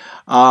top.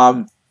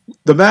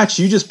 The match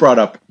you just brought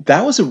up,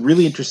 that was a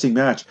really interesting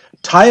match.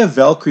 Taya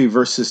Valkyrie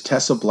versus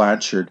Tessa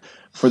Blanchard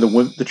for the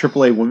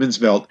AAA Women's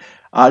Belt.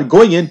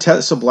 Going in,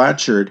 Tessa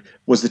Blanchard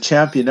was the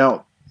champion.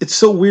 Now, it's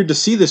so weird to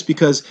see this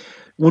because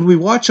when we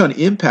watch on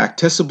Impact,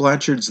 Tessa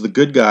Blanchard's the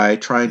good guy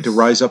trying to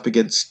rise up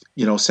against,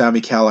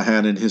 Sami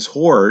Callihan and his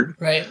horde.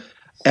 Right.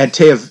 And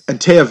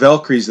Taya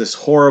Valkyrie's this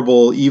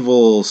horrible,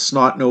 evil,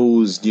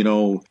 snot-nosed,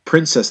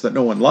 princess that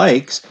no one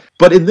likes.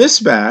 But in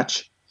this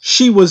match,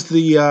 she was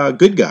the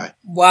good guy.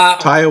 Wow.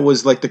 Taya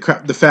was like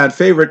the fan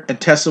favorite, and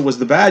Tessa was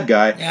the bad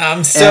guy. Yeah,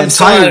 I'm still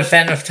not a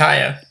fan of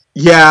Taya.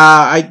 Yeah,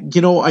 I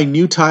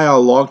knew Taya a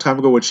long time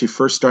ago when she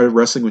first started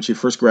wrestling, when she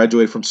first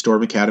graduated from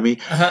Storm Academy.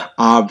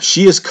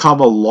 She has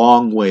come a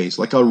long ways,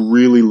 like a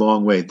really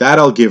long way. That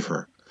I'll give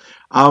her.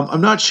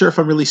 I'm not sure if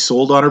I'm really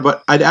sold on her,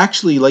 but I'd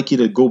actually like you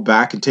to go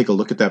back and take a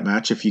look at that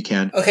match if you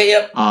can. Okay,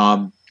 yep.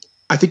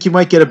 I think you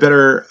might get a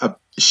better...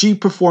 she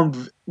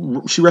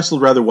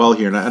wrestled rather well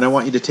here, and I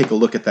want you to take a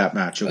look at that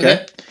match,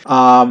 okay?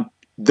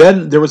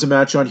 Then there was a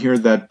match on here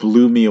that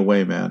blew me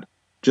away, man.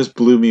 Just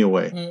blew me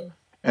away.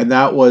 And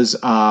that was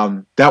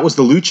the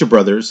Lucha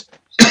Brothers,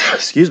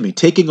 excuse me,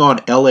 taking on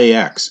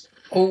LAX.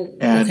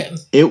 And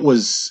it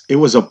was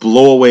a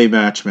blow-away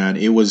match, man.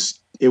 It was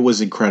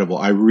incredible.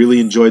 I really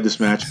enjoyed this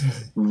match.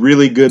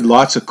 Really good.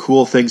 Lots of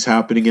cool things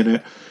happening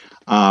in it.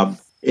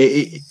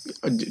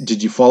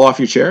 Did you fall off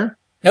your chair?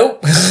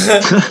 Nope.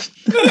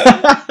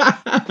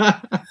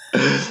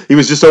 He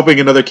was just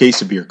opening another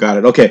case of beer. Got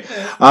it. Okay.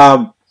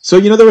 So,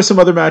 there were some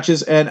other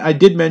matches, and I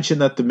did mention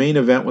that the main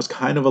event was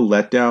kind of a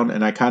letdown,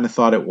 and I kind of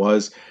thought it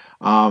was.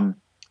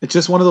 It's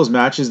just one of those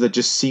matches that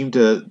just seemed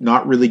to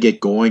not really get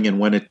going, and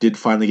when it did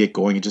finally get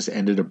going, it just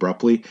ended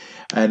abruptly.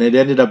 And it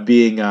ended up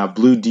being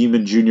Blue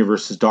Demon Jr.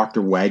 versus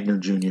Dr. Wagner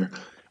Jr.,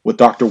 with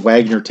Dr.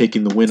 Wagner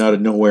taking the win out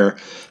of nowhere.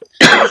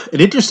 An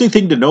interesting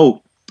thing to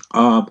note,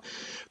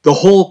 the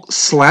whole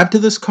slant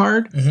of this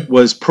card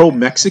was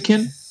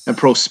pro-Mexican and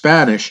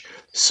pro-Spanish,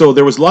 so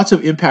there was lots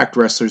of Impact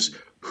wrestlers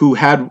who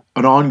had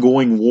an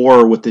ongoing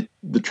war with the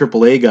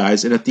AAA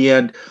guys, and at the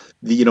end,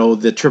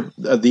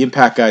 the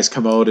Impact guys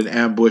come out and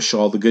ambush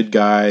all the good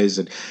guys,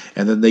 and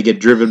then they get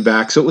driven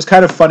back. So it was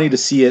kind of funny to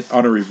see it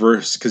on a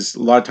reverse, because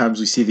a lot of times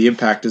we see the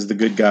Impact as the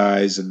good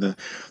guys and the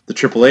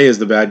AAA as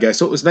the bad guys.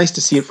 So it was nice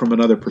to see it from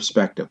another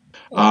perspective.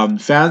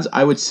 Fans,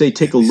 I would say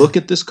take a look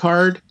at this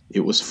card. It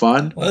was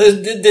fun. Well,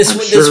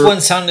 this one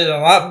sounded a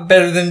lot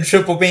better than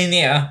Triple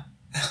Mania.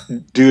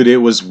 Dude, it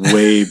was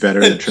way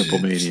better than Triple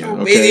Mania.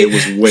 Okay, it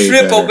was way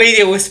better. Triple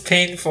Mania was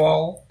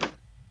painful.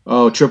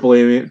 Oh,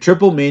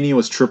 Triple Mania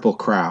was triple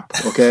crap.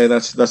 Okay,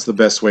 that's the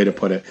best way to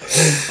put it.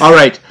 All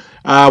right,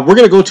 we're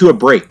gonna go to a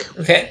break.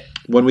 Okay.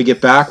 When we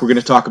get back, we're going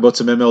to talk about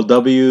some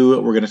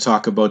MLW. We're going to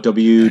talk about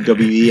WWE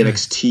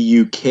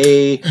NXT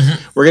UK.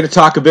 We're going to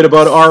talk a bit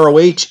about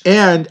ROH.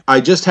 And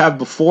I just have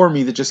before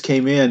me that just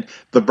came in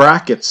the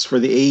brackets for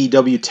the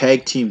AEW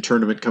Tag Team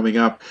Tournament coming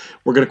up.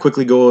 We're going to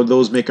quickly go over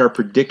those, make our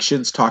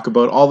predictions, talk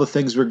about all the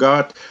things we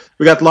got.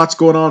 We got lots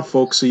going on,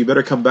 folks, so you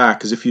better come back.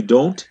 Because if you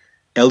don't,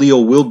 Elio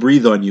will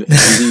breathe on you. And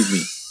believe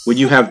me, when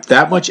you have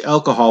that much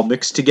alcohol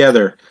mixed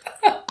together,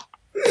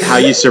 how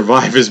you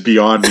survive is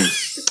beyond me.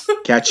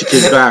 Catch you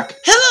kids back.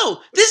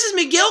 Hello, this is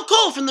Miguel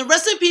Cole from the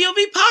Wrestling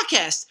POV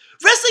podcast.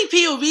 Wrestling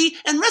POV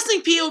and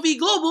Wrestling POV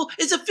Global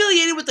is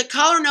affiliated with the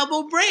Collar and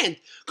Elbow brand.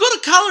 Go to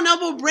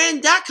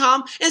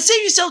collarandelbowbrand.com and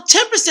save yourself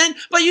 10%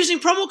 by using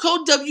promo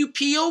code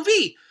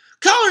WPOV.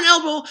 Collar and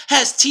Elbow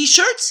has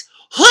t-shirts,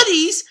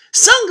 hoodies,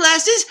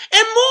 sunglasses,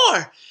 and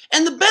more.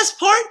 And the best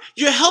part,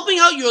 you're helping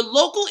out your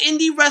local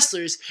indie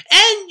wrestlers.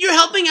 And you're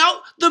helping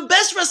out the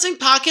best wrestling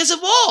podcast of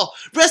all,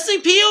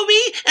 Wrestling POV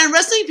and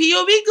Wrestling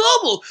POV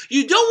Global.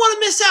 You don't want to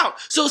miss out.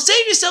 So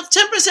save yourself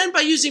 10% by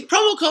using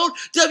promo code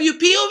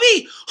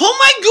WPOV. Oh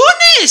my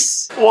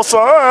goodness! What's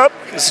up?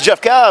 This is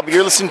Jeff Cobb.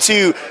 You're listening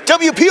to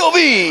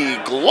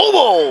WPOV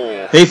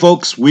Global. Hey,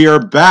 folks, we are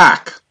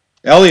back.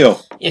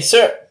 Elio, Yes,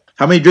 sir.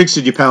 how many drinks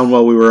did you pound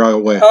while we were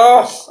away?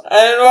 Oh,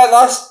 I don't know. I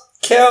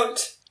lost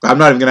count. I'm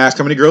not even going to ask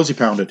how many girls you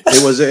pounded.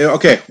 It was,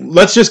 okay,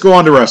 let's just go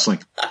on to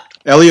wrestling.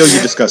 Elio,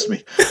 you disgust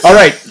me. All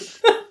right.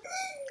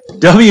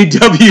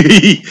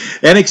 WWE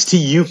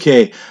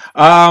NXT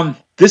UK.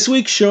 This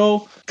week's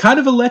show, kind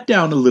of a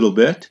letdown a little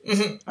bit.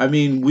 I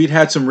mean, we'd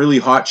had some really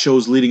hot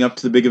shows leading up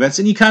to the big events,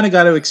 and you kind of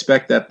got to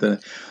expect that the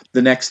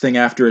next thing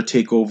after a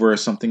takeover or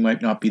something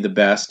might not be the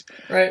best.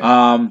 Right.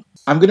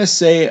 I'm going to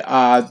say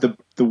the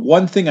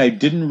one thing I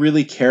didn't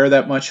really care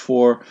that much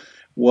for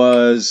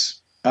was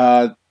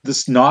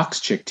this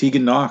Knox chick,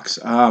 Tegan Knox.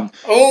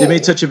 They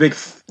made such a big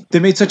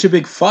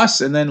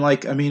fuss, and then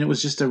it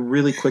was just a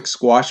really quick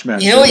squash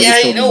match. You know,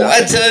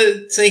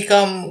 it's like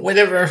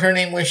whatever her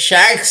name was,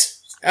 Shax.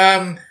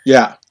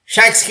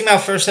 Shax came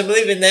out first, I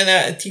believe, and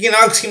then Tegan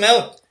Knox came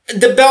out.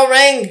 The bell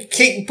rang,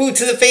 kick, boot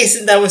to the face,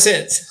 and that was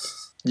it.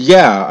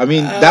 Yeah, I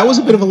mean that was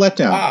a bit of a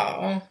letdown.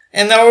 Wow.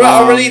 And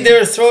already they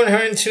were throwing her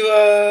into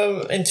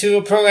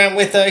a program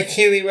with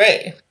Kaylee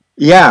Ray.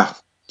 Yeah.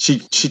 She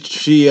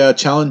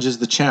challenges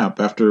the champ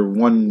after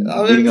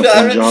beating up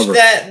one jobber.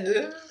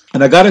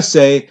 And I gotta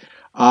say,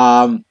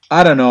 I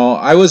don't know.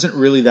 I wasn't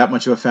really that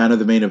much of a fan of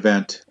the main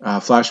event.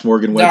 Flash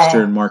Morgan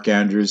Webster and Mark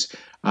Andrews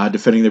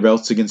defending their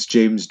belts against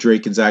James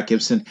Drake and Zach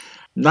Gibson.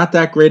 Not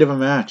that great of a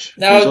match.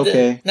 It was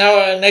okay.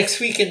 Now next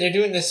weekend they're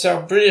doing this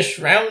British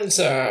Rounds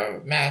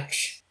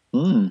match.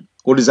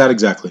 What is that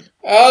exactly?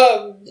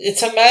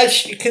 It's a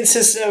match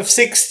consisting of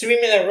 6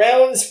 3-minute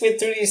rounds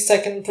with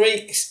 30-second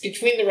breaks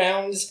between the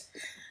rounds.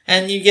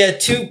 And you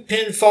get 2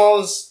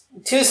 pinfalls,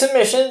 2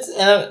 submissions,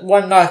 and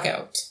 1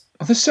 knockout.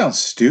 Oh, this sounds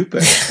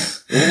stupid.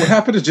 What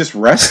happened to just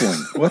wrestling?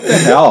 What the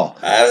hell?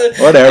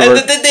 Whatever.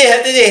 And then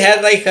they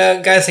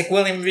had guys like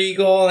William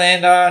Regal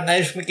and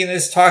Nigel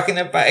McGuinness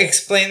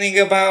explaining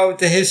about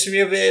the history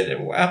of it.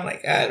 I'm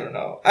like, I don't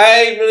know.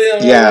 I really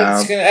don't know.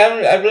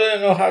 I really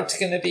don't know how it's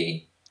gonna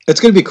be. It's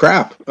going to be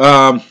crap.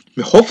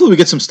 Hopefully we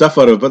get some stuff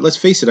out of it, but let's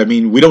face it, I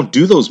mean, we don't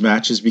do those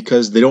matches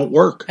because they don't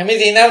work. I mean,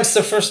 they announced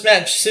the first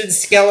match, Sid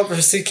Scala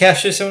versus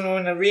Cassius Ohno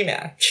in a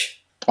rematch.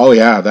 Oh,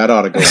 yeah, that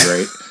ought to go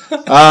great.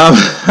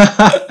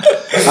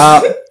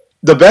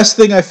 The best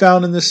thing I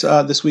found in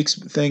this week's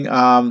thing,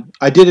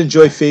 I did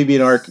enjoy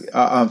Fabian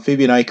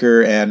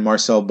Eicher and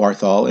Marcel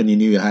Barthol, and you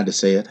knew you had to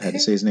say it. I had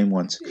to say his name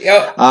once.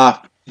 Yep.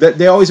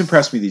 They always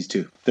impress me, these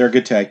two. They're a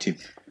good tag team.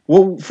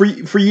 Well, for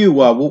you,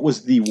 what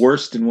was the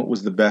worst and what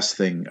was the best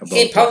thing about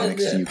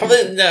NXT?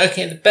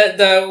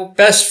 The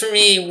best for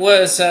me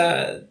was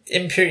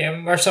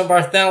Imperium, Marcel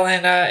Barthel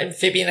and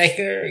Fabian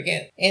Eicher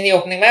again in the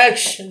opening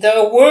match.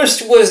 The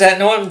worst was that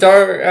Noam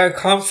Dar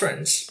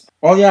conference.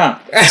 Oh yeah,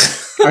 I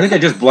think I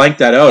just blanked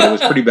that out. It was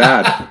pretty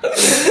bad.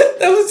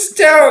 That was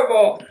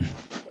terrible.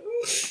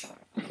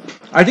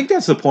 I think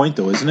that's the point,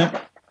 though, isn't it?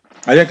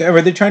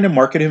 Are they trying to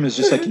market him as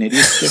just like an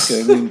idiot chick?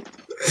 I mean,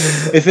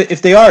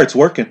 if they are, it's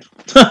working.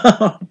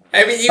 I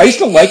mean, I used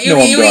to like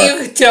Noam Dar. You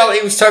could tell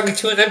he was talking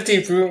to an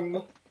empty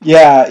room.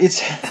 Yeah,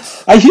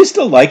 I used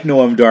to like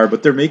Noam Dar,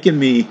 but they're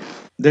making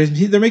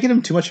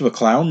him too much of a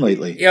clown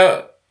lately.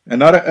 Yeah, and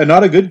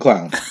not a good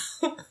clown.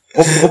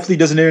 Hopefully, he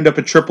doesn't end up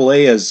in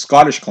AAA as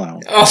Scottish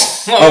clown.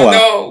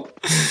 No.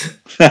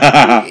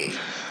 How do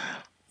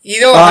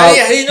you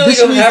know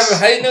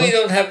you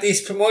don't have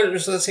these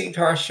promoters listening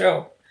to our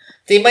show?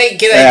 They might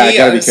get ideas.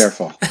 Yeah, gotta be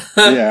careful.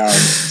 Yeah,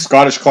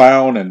 Scottish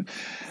clown and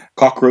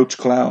cockroach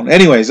clown.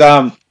 Anyways,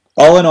 all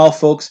in all,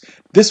 folks,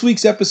 this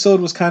week's episode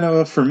was kind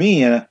of for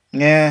me.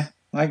 I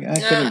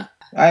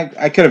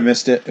could have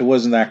missed it. It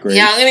wasn't that great.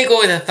 Yeah, I'm gonna go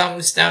with a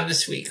thumbs down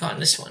this week on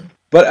this one.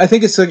 But I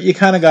think you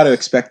kind of got to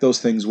expect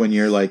those things when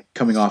you're like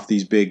coming off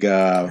these big,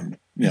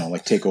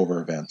 like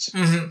takeover events.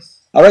 Mm-hmm.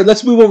 All right,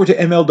 let's move over to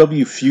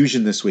MLW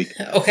Fusion this week.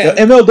 Okay.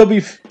 Now,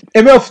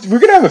 we're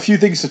gonna have a few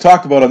things to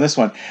talk about on this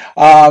one.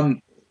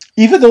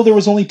 Even though there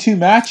was only 2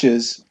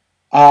 matches,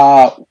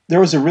 there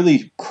was a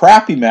really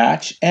crappy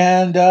match,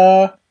 and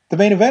the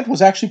main event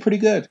was actually pretty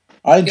good.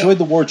 I enjoyed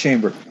the War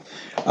Chamber.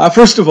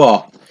 First of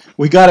all,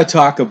 we got to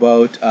talk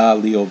about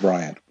Leo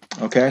Bryan.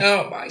 Okay.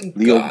 Oh my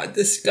God,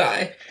 this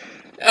guy.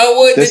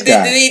 Oh, well,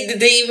 did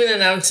they even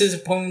announce his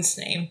opponent's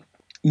name?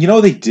 You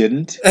know they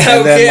didn't. And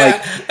okay,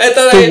 then, I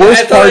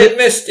thought I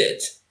missed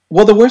it.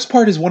 Well, the worst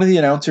part is one of the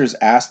announcers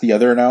asked the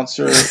other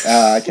announcer,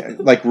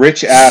 like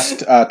Rich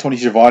asked Tony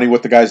Schiavone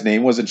what the guy's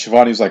name was, and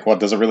Schiavone was like, "Well,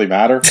 does it really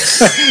matter?"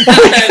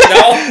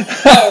 No.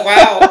 Oh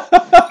wow.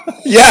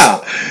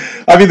 Yeah,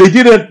 I mean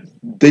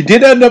they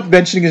did end up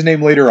mentioning his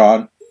name later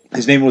on.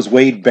 His name was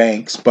Wade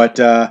Banks, but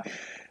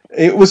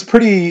it was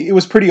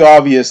pretty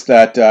obvious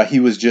that he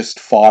was just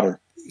fodder.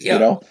 Yep. You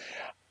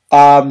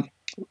know,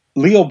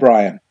 Leo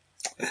Bryan.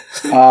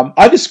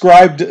 I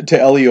described to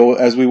Elio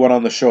as we went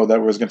on the show that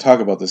we was going to talk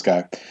about this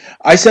guy.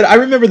 I said, I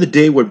remember the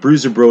day when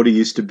Bruiser Brody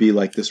used to be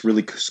like this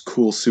really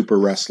cool super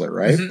wrestler,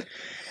 right? Mm-hmm.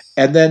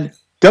 And then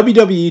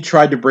WWE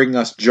tried to bring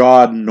us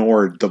John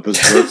Nord, the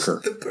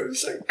Berserker. The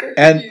Berserker.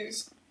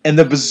 And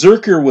the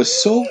Berserker was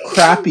so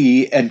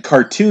crappy and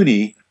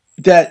cartoony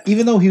that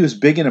even though he was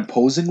big and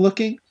imposing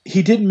looking,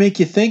 he didn't make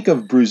you think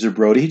of Bruiser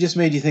Brody. He just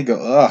made you think of,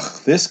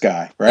 ugh, this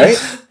guy, right?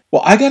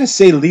 Well, I gotta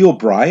say, Leo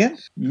Bryan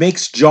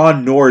makes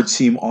John Nord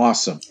seem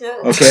awesome.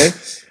 Okay?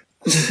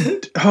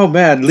 Oh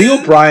man,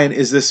 Leo Bryan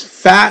is this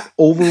fat,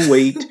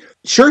 overweight.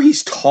 Sure,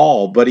 he's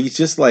tall, but he's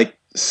just like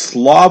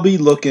slobby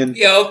looking,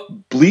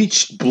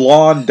 bleached,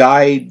 blonde,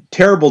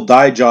 terrible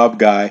dye job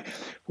guy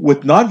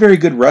with not very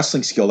good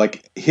wrestling skill.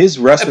 Like his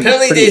wrestling.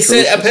 Apparently, they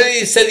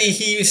said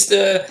he used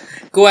to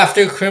go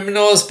after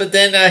criminals, but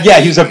then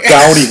he was a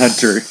bounty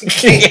hunter.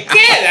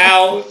 Get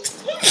out.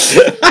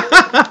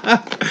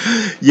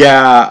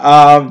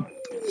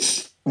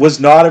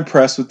 Was not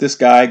impressed with this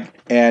guy,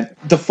 and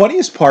the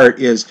funniest part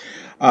is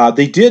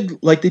they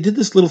did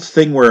this little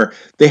thing where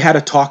they had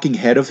a talking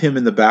head of him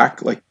in the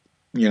back, like,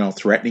 you know,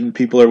 threatening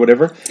people or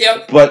whatever.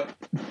 Yep. But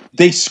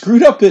they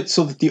screwed up it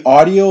so that the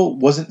audio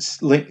wasn't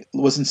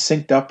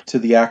synced up to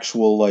the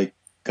actual like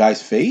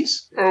guy's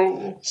face.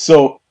 Oh.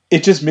 So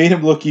it just made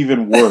him look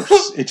even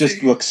worse. It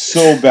just looks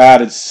so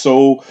bad. It's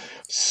so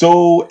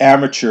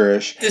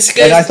amateurish.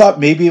 And I thought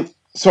maybe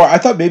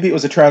it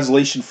was a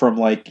translation from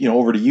like, you know,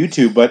 over to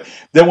YouTube, but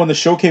then when the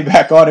show came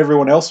back on,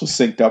 everyone else was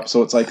synced up,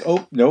 so it's like,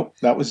 oh nope,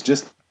 that was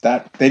just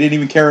that they didn't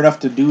even care enough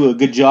to do a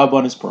good job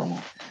on his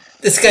promo.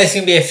 This guy's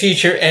gonna be a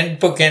future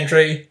book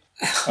entry.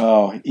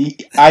 Oh,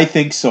 I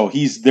think so.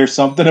 There's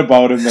something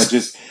about him that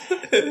just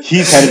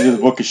he's headed to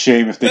the book of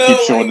shame if they keep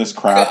showing this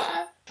crap.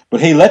 God. But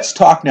hey, let's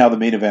talk now the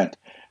main event.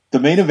 The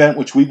main event,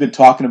 which we've been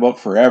talking about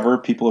forever.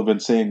 People have been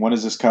saying, when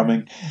is this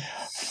coming?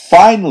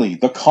 Finally,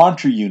 the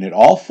Contra unit,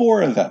 all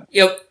four of them,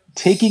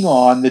 taking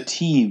on the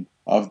team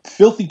of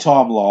Filthy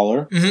Tom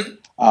Lawler,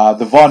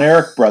 the Von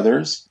Erich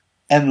brothers,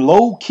 and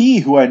Low Key,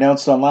 who I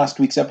announced on last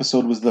week's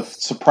episode was the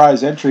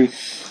surprise entry.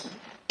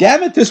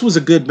 Damn it, this was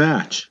a good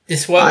match.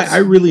 This was. I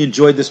really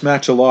enjoyed this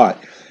match a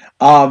lot.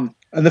 And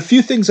the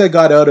few things I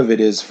got out of it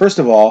is, first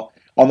of all,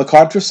 on the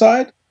Contra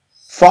side,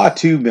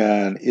 Fatu,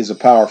 man, is a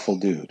powerful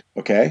dude,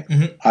 okay?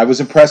 Mm-hmm. I was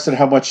impressed at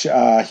how much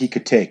he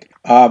could take.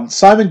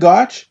 Simon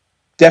Gotch,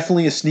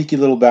 definitely a sneaky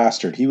little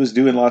bastard. He was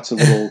doing lots of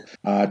little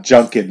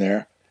junk in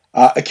there.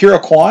 Akira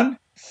Kwan,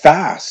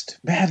 fast.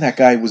 Man, that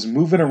guy was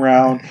moving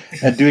around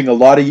and doing a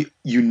lot of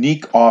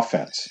unique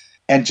offense.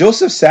 And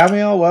Joseph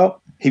Samuel,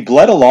 well, he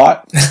bled a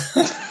lot.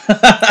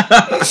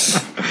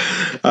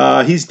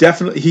 He's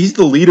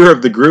the leader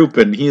of the group,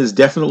 and he is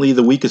definitely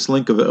the weakest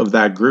link of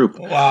that group.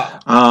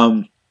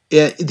 Wow.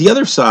 The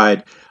other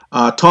side,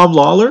 Tom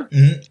Lawler,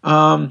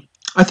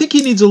 I think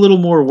he needs a little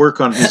more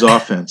work on his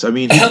offense. I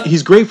mean,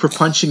 he's great for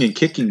punching and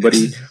kicking, but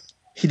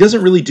he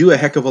doesn't really do a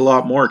heck of a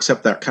lot more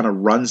except that kind of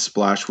run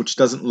splash, which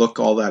doesn't look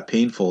all that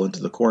painful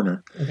into the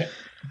corner. Okay.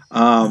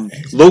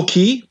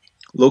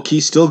 Low Key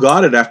still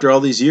got it after all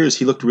these years.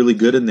 He looked really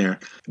good in there.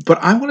 But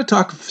I want to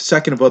talk a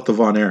second about the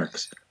Von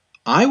Erichs.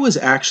 I was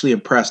actually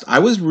impressed. I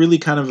was really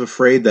kind of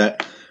afraid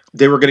that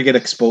they were going to get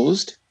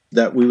exposed,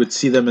 that we would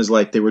see them as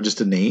like they were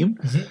just a name.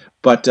 Mm-hmm.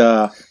 But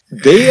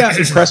they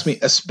impressed me,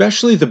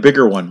 especially the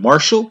bigger one,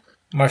 Marshall.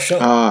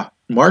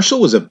 Marshall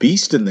was a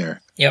beast in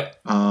there. Yep.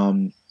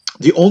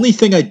 The only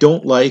thing I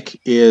don't like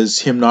is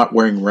him not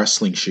wearing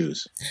wrestling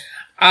shoes.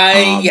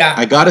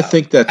 I gotta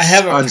think that's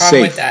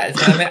unsafe. I have a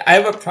problem with that. I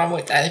have a problem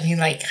with that. I mean,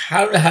 like,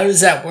 how does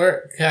that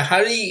work?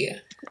 How do you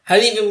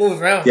even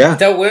move around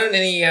without wearing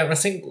any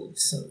wrestling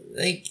boots?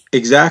 Like,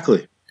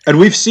 exactly. And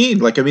we've seen,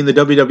 like, I mean, the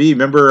WWE.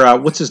 Remember,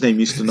 what's his name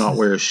used to not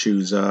wear his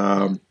shoes?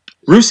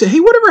 Rusev. Hey,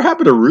 whatever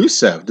happened to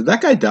Rusev? Did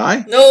that guy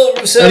die? No,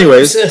 Rusev.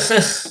 Anyways,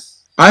 Rusev.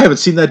 I haven't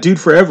seen that dude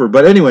forever.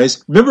 But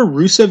anyways, remember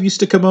Rusev used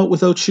to come out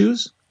without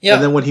shoes? Yeah.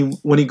 And then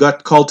when he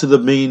got called to the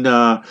main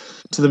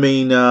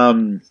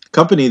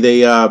company,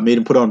 they made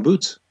him put on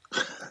boots.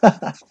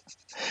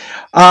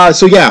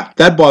 So yeah,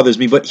 that bothers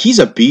me. But he's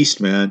a beast,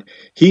 man.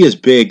 He is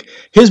big.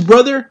 His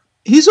brother,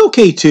 he's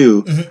okay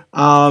too.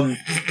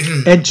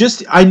 Mm-hmm. And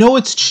just, I know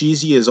it's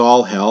cheesy as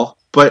all hell,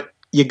 but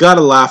you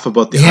gotta laugh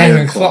about the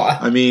Iron Claw.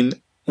 I mean,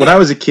 when I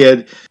was a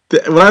kid,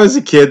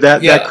 that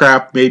Yeah.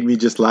 crap made me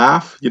just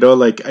laugh. You know,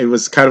 like it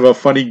was kind of a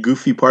funny,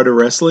 goofy part of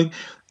wrestling.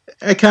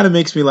 It kind of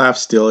makes me laugh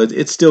still.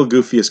 It's still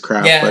goofy as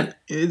crap, Yeah. but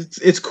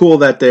it's cool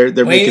that they're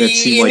making it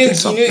seem like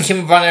it's you knew something.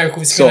 Kim Von Erich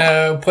was So-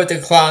 gonna put the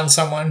claw on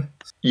someone.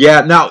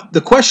 Yeah, now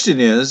the question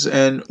is,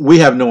 and we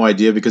have no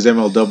idea because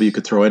MLW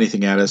could throw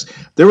anything at us.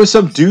 There was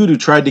some dude who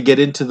tried to get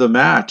into the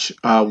match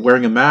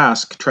wearing a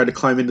mask, tried to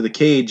climb into the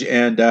cage,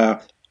 and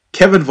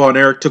Kevin Von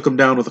Erich took him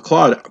down with a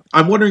claw.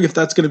 I'm wondering if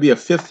that's going to be a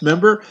fifth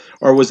member,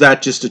 or was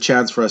that just a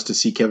chance for us to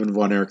see Kevin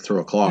Von Erich throw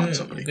a claw on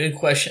somebody? Good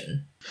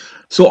question.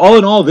 So all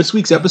in all, this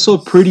week's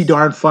episode, pretty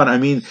darn fun. I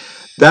mean,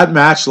 that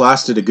match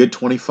lasted a good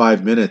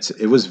 25 minutes.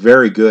 It was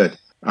very good.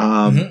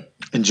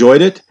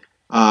 Enjoyed it.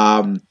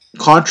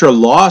 Contra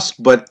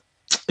lost, but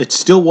it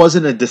still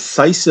wasn't a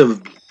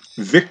decisive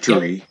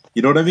victory.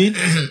 You know what I mean?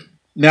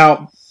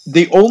 Now,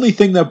 the only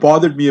thing that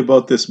bothered me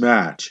about this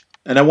match,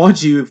 and I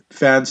want you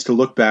fans to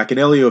look back, and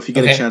Elio, if you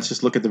get a chance,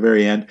 just look at the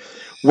very end.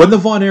 When the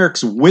Von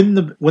Erichs win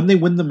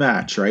the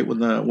match, right?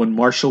 When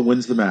Marshall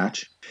wins the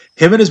match,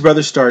 him and his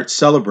brother start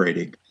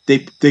celebrating.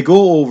 They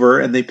go over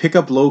and they pick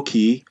up Low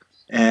Key,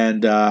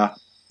 and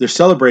they're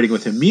celebrating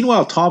with him.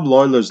 Meanwhile, Tom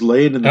Lawler's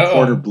laying in the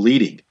corner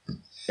bleeding.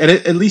 And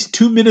at least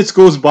 2 minutes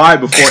goes by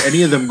before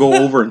any of them go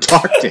over and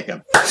talk to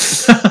him.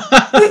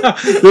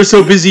 They're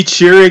so busy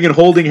cheering and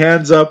holding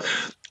hands up,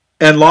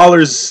 and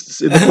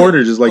Lawler's in the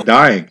corner just like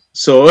dying.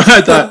 So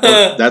I thought,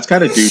 that's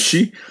kind of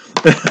douchey.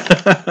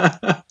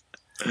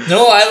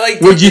 No, I like.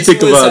 What did you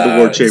think about the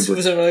War Chamber? This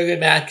was a really good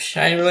match.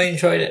 I really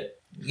enjoyed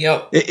it.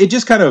 Yep. It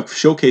just kind of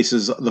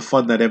showcases the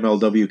fun that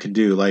MLW can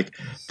do. Like,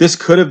 this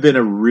could have been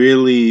a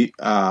really...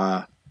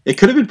 it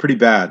could have been pretty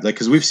bad, like,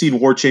 because we've seen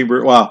War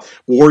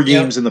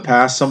Games in the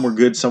past. Some were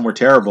good, some were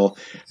terrible.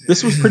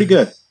 This was pretty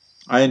good.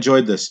 I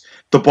enjoyed this.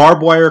 The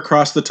barbed wire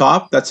across the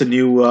top, that's a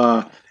new,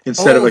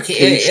 instead of a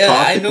cage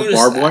top, I it's a noticed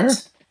barbed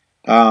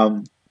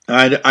wire.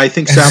 I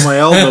think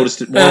Samael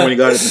noticed it more when he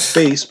got it in his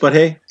face, but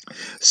hey.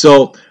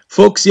 So,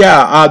 folks,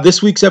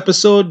 this week's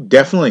episode,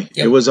 definitely.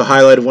 It was a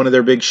highlight of one of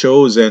their big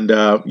shows, and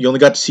you only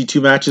got to see 2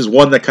 matches,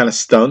 one that kind of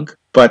stunk.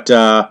 But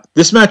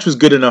this match was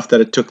good enough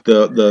that it took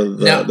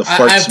the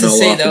fart smell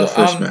off of the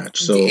first match.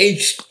 So the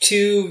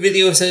H2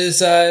 video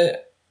says,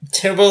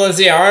 terrible as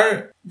they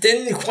are,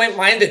 didn't quite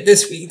mind it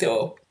this week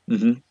though.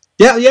 Mm-hmm.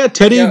 Yeah.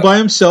 Teddy by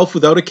himself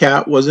without a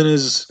cat wasn't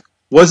as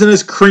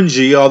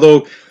cringy.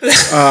 Although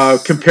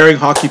comparing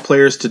hockey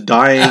players to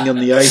dying on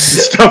the ice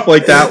and stuff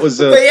like that was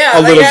a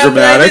little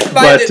dramatic.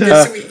 But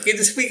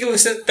this week it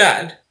wasn't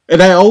bad.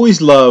 And I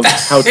always love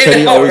how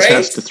Teddy always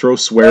has to throw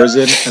swears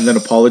in and then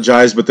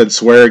apologize, but then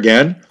swear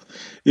again.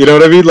 You know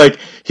what I mean? Like,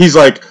 he's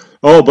like,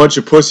 oh, a bunch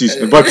of pussies.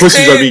 And by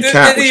pussies, I mean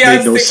cat, which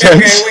made no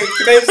sense. Okay, wait,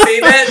 can I say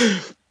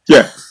that?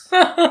 Yeah.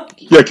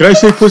 Yeah, can I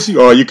say pussy?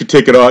 Oh, you could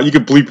take it off. You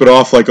could bleep it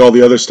off like all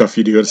the other stuff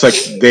you do. It's like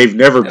they've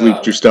never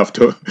bleeped your stuff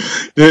to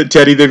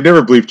Teddy. They've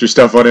never bleeped your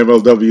stuff on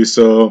MLW.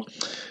 So,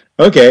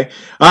 okay.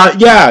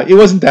 It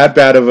wasn't that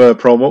bad of a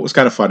promo. It was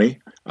kind of funny.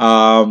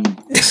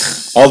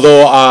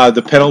 Although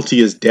the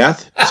penalty is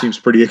death. Seems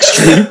pretty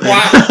extreme.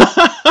 Wow.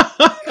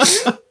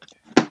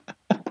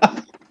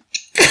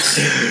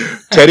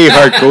 Teddy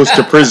Hart goes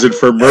to prison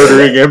for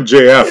murdering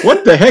MJF.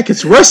 What the heck?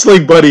 It's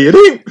wrestling, buddy. It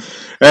ain't.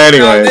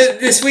 Anyways.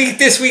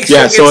 This week.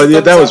 Yeah, so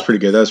that was pretty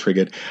good.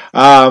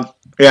 Yeah,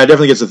 it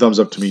definitely gets a thumbs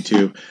up to me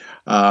too.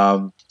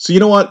 So you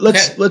know what?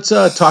 Let's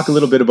talk a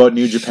little bit about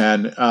New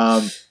Japan.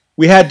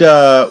 We had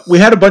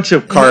a bunch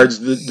of cards,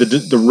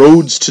 the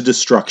roads to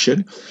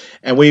destruction,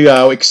 and we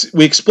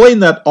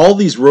explained that all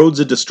these roads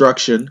of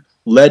destruction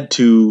led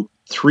to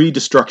 3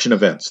 destruction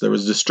events. There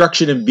was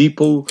destruction in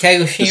Beppu,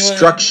 Kagoshima,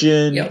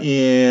 destruction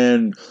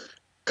in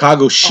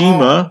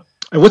Kagoshima,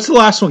 and what's the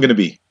last one going to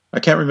be? I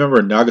can't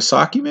remember.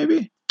 Nagasaki,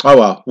 maybe? Oh,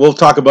 well. We'll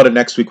talk about it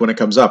next week when it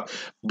comes up.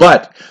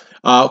 But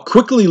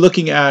quickly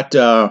looking at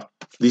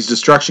these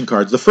destruction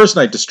cards. The first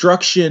night,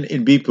 destruction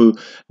in Beppu.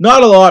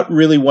 Not a lot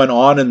really went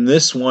on in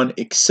this one,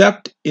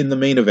 except in the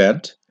main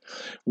event,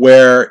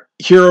 where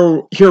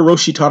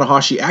Hiroshi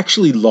Tanahashi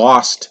actually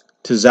lost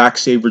to Zack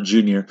Sabre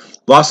Jr.,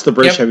 lost the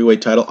British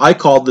heavyweight title. I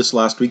called this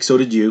last week, so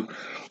did you.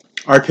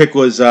 Our pick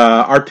was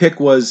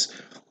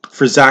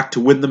for Zack to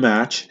win the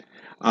match.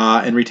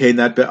 And retain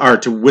that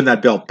to win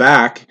that belt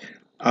back.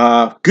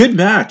 Good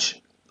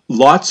match.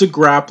 Lots of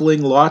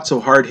grappling, lots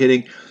of hard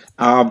hitting.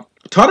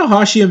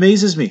 Tanahashi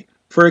amazes me.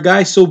 For a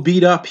guy so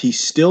beat up, he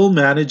still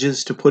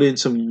manages to put in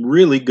some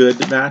really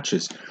good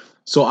matches.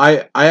 So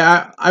I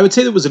would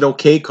say that was an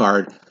okay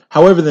card.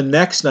 However, the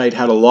next night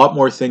had a lot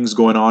more things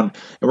going on,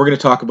 and we're going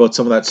to talk about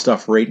some of that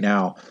stuff right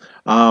now.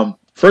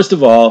 First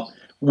of all,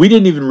 we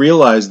didn't even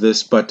realize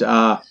this, but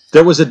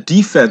there was a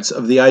defense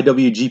of the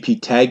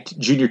IWGP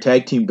Junior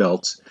Tag Team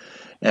belts,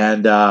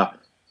 and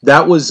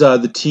that was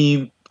the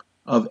team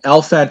of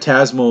El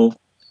Phantasmo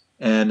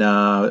and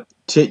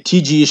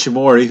TG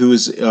Ishimori, who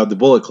is the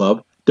Bullet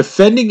Club,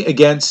 defending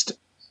against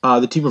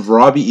the team of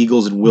Robbie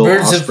Eagles and Will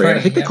Ospreay.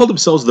 I think they called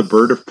themselves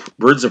the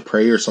Birds of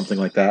Prey or something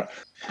like that.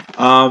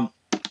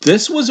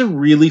 This was a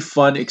really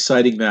fun,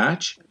 exciting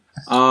match.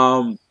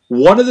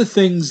 one of the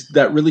things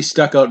that really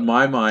stuck out in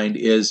my mind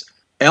is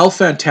El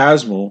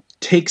Phantasmo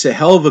takes a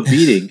hell of a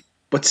beating,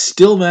 but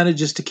still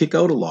manages to kick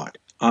out a lot.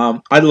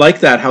 I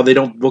like that, how they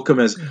don't book him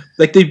as,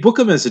 like, they book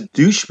him as a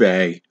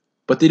douchebag,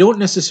 but they don't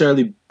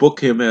necessarily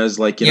book him as,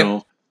 like, you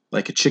know,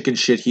 like a chicken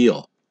shit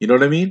heel. You know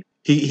what I mean?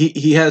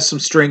 He has some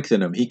strength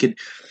in him. He can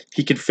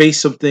face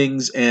some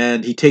things,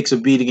 and he takes a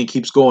beating and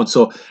keeps going.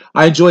 So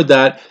I enjoyed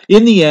that.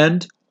 In the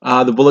end,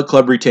 the Bullet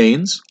Club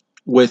retains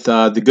with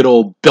the good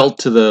old belt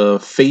to the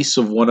face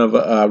of one of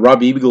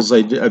Robbie Eagles,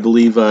 I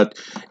believe,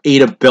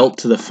 ate a belt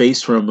to the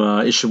face from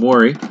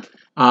Ishimori.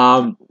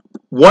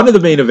 One of the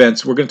main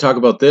events, we're going to talk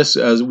about this,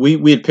 as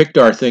we had picked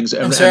our things,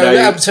 and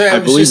I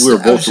believe we were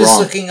both wrong. I was just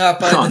looking up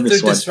the third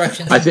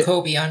destruction from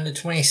Kobe on the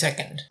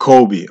 22nd.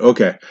 Kobe,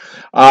 okay.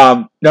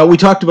 Now, we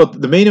talked about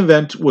the main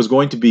event was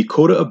going to be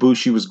Kota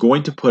Ibushi was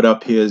going to put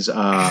up his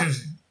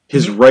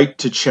right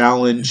to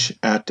challenge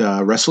at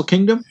Wrestle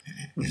Kingdom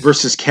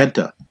versus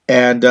Kenta.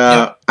 And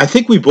I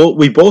think we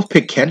both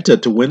picked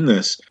Kenta to win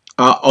this.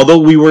 Although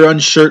we were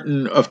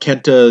uncertain of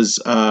Kenta's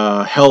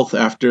health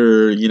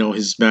after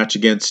his match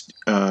against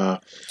he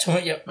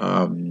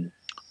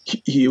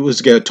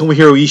was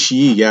Tomohiro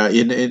Ishii,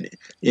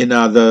 in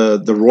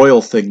the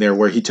Royal thing there,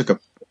 where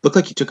looked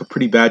like he took a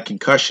pretty bad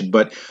concussion,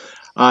 but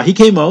he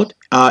came out.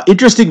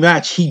 Interesting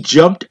match. He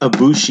jumped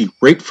Ibushi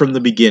right from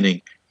the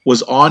beginning.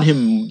 Was on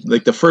him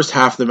like the first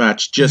half of the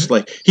match, just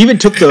like he even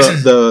took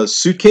the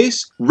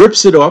suitcase,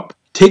 rips it up,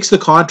 takes the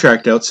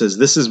contract out, says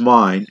this is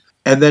mine,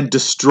 and then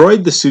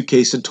destroyed the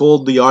suitcase and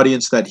told the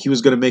audience that he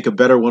was going to make a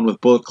better one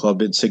with Bullet Club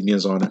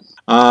insignias on it.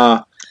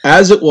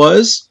 As it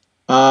was,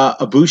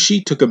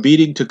 Ibushi took a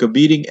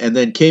beating, and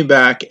then came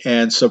back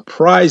and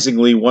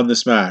surprisingly won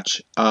this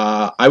match.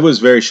 I was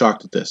very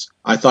shocked at this.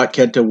 I thought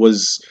Kenta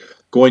was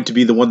going to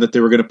be the one that they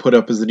were going to put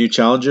up as the new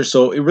challenger,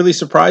 so it really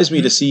surprised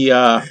me to see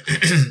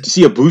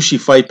Ibushi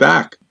fight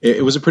back.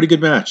 It was a pretty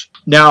good match.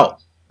 Now,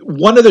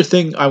 one other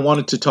thing I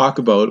wanted to talk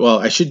about, well,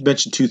 I should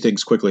mention two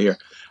things quickly here.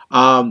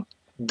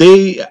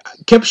 They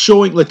kept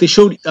showing, like they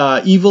showed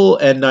Evil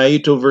and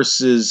Naito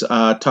versus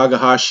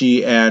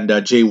Takahashi and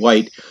Jay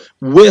White,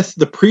 with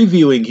the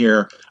previewing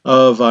here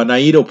of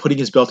Naito putting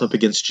his belt up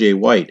against Jay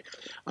White.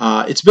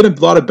 It's been a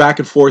lot of back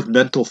and forth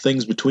mental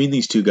things between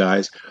these two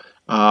guys.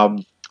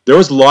 There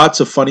was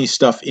lots of funny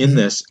stuff in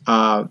this.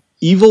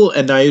 Evil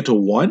and Naito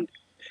won,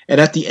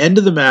 and at the end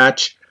of the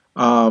match,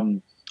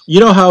 you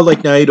know how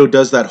like Naito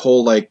does that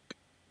whole like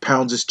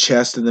pounds his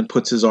chest and then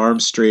puts his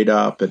arms straight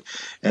up,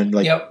 and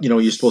like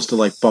you're supposed to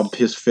like bump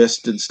his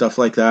fist and stuff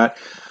like that.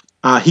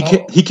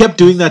 He kept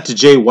doing that to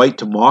Jay White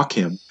to mock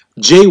him.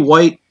 Jay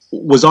White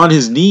was on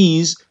his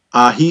knees.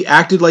 He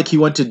acted like he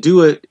went to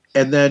do it,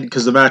 and then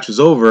because the match was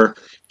over,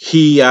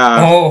 he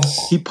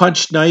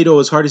punched Naito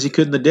as hard as he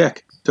could in the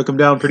dick. Took him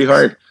down pretty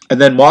hard, and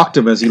then mocked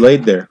him as he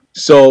laid there.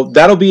 So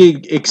that'll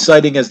be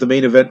exciting as the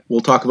main event. We'll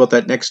talk about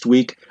that next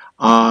week.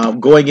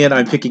 Going in,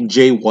 I'm picking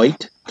Jay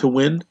White to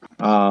win.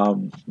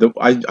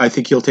 I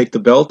think he'll take the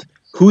belt.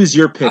 Who is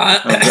your pick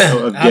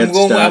against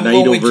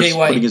Naito versus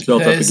putting his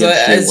belt up against Jay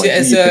White? Who are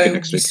you picking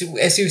next week?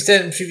 As you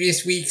said in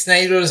previous weeks,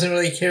 Naito doesn't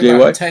really care Jay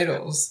about White?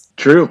 titles.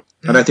 True,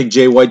 and I think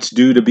Jay White's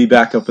due to be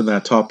back up in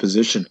that top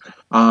position.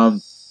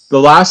 The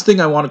last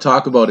thing I want to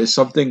talk about is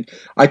something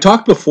I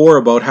talked before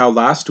about how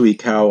last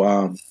week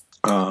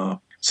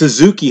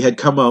Suzuki had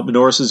come out,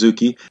 Minoru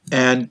Suzuki,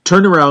 and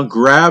turned around,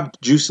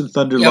 grabbed Jushin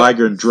Thunder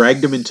Liger and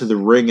dragged him into the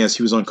ring as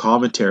he was on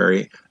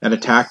commentary and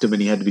attacked him,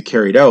 and he had to be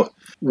carried out.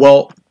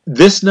 Well,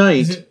 this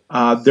night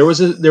there was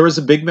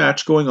a big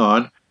match going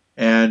on,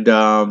 and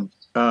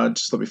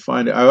just let me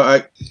find it.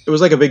 It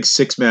was like a big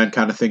 6-man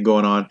kind of thing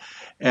going on,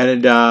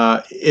 and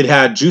it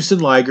had Jushin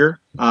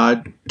Liger,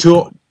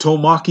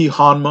 Tomoaki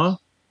Honma,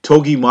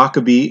 Togi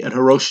Makabe, and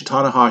Hiroshi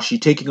Tanahashi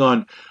taking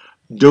on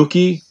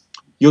Doki,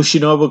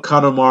 Yoshinobu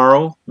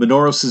Kanemaru,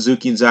 Minoru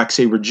Suzuki, and Zack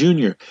Sabre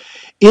Jr.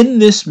 In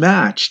this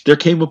match, there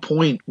came a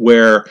point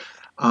where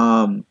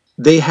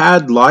they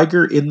had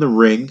Liger in the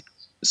ring.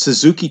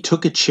 Suzuki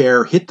took a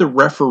chair, hit the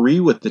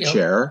referee with the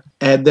chair,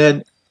 and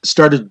then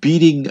started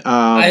beating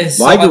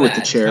Liger with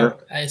the chair.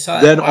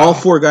 Then all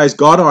 4 guys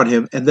got on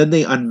him, and then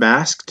they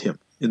unmasked him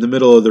in the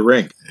middle of the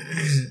ring.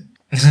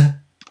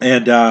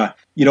 And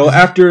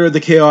after the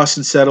chaos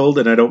and settled,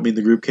 and I don't mean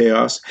the group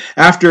chaos,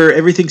 after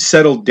everything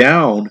settled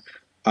down,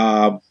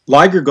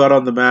 Liger got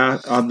on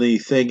the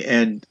thing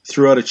and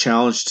threw out a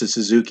challenge to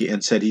Suzuki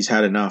and said he's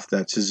had enough,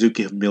 that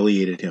Suzuki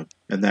humiliated him,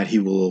 and that he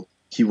will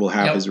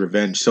have his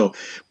revenge. So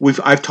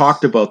I've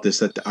talked about this,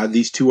 that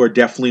these two are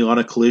definitely on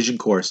a collision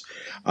course.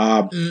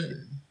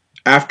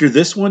 After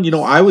this one,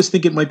 I was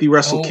thinking it might be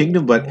Wrestle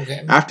Kingdom, but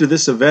after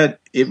this event,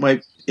 it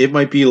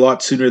might be a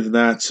lot sooner than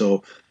that.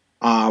 So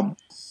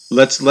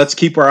let's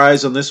keep our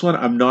eyes on this one.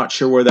 I'm not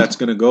sure where that's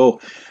going to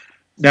go.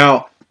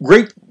 Now,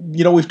 great,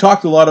 we've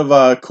talked a lot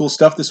of cool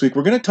stuff this week.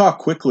 We're going to talk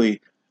quickly.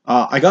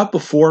 I got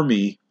before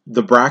me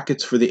the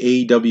brackets for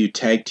the AEW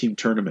Tag Team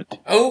Tournament.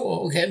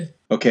 Oh, okay.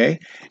 Okay,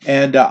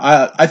 and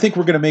I think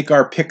we're going to make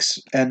our picks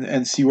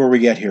and see where we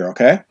get here,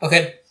 okay?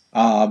 Okay.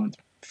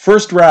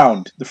 First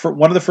round,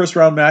 one of the first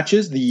round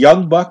matches, the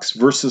Young Bucks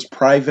versus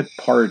Private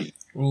Party.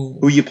 Ooh.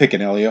 Who you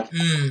picking, Elio?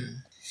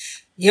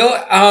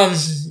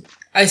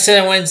 I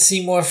said I wanted to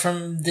see more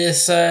from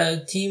this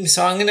team,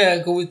 so I'm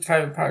gonna go with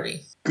Private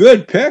Party.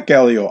 Good pick,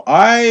 Elio.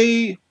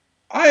 I'm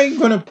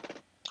gonna,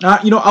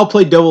 I'll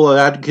play devil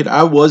advocate.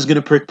 I was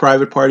gonna pick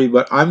Private Party,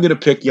 but I'm gonna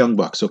pick Young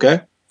Bucks. Okay.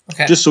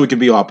 Okay. Just so we can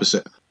be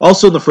opposite.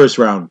 Also in the first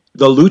round,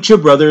 the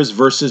Lucha Brothers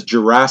versus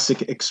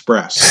Jurassic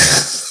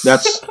Express.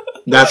 That's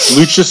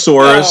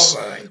Luchasaurus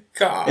Oh my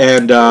god.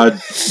 and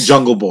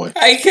Jungle Boy.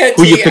 I can't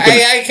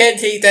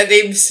take that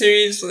name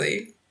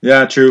seriously.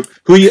 Yeah, true.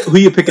 Who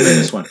you picking in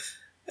this one?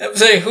 I'm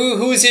sorry,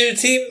 who's your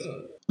team?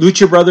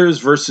 Lucha Brothers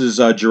versus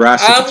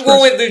Jurassic Express. I'm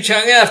going with Lucha.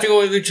 I'm gonna have to go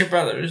with Lucha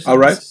Brothers. All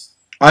right.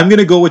 I'm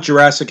gonna go with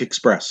Jurassic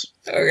Express.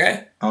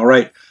 Okay. All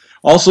right.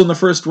 Also in the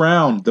first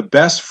round, the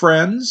Best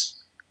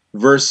Friends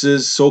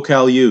versus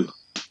SoCal U.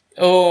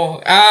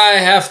 Oh, I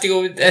have to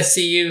go with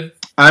SCU.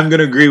 I'm going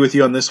to agree with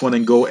you on this one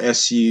and go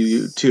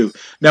SCU too.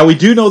 Now, we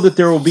do know that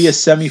there will be a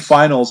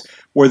semifinals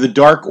where the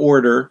Dark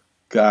Order,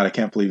 God, I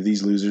can't believe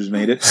these losers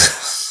made it,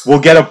 will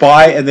get a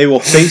bye and they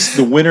will face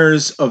the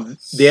winners of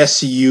the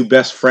SCU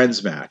Best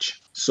Friends match.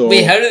 So,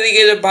 wait, how did they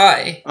get a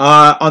bye?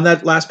 On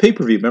that last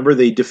pay-per-view, remember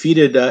they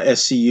defeated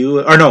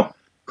SCU, or no,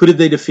 who did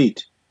they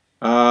defeat?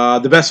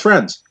 The Best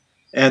Friends.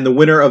 And the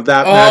winner of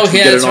that match would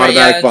get an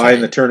automatic bye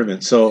in the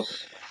tournament. So,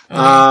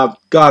 God,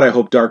 I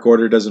hope Dark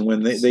Order doesn't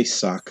win. They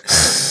suck.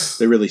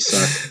 They really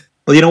suck.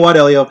 Well, you know what,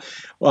 Elio?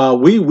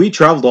 We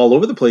traveled all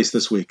over the place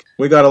this week.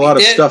 We got a lot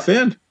of stuff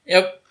in.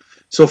 Yep.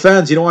 So,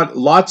 fans, you know what?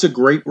 Lots of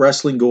great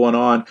wrestling going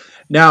on.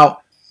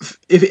 Now,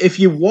 if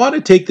you want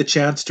to take the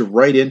chance to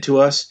write into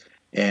us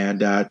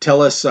and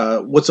tell us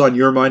what's on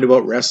your mind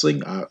about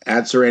wrestling,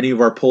 answer any of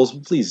our polls,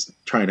 please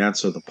try and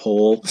answer the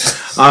poll.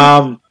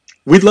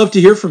 We'd love to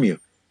hear from you.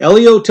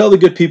 Elio, tell the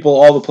good people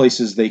all the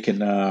places they can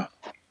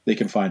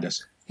find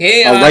us.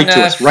 Hey, write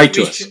to us. Write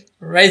to us.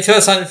 Write to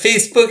us on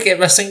Facebook at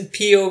Wrestling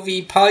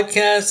POV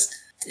Podcast,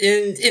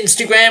 in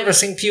Instagram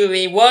Wrestling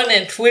POV 1,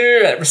 and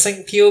Twitter at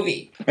Wrestling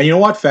POV. And you know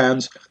what,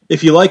 fans?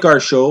 If you like our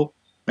show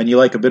and you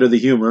like a bit of the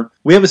humor,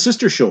 we have a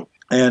sister show,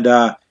 and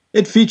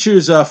it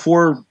features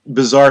 4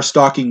 bizarre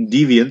stalking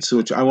deviants,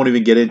 which I won't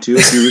even get into.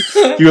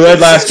 If you read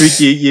last week,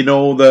 you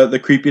know the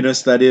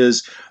creepiness that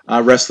is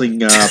Wrestling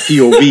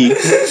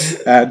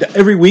POV. And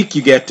every week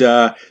you get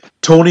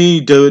Tony,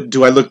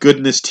 do I look good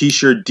in this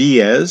t-shirt,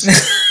 Diaz?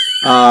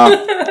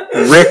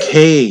 Rick,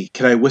 hey,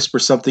 can I whisper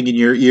something in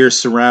your ear,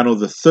 Serrano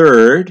the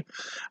Third?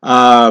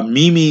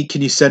 Mimi,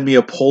 can you send me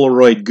a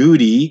Polaroid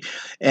Goody?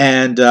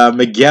 And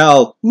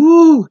Miguel,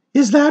 ooh,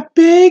 is that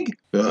big?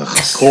 Ugh,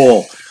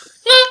 Cole.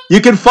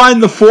 You can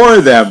find the 4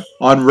 of them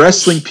on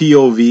Wrestling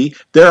POV.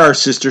 They're our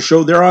sister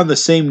show. They're on the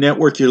same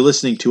network you're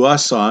listening to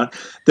us on.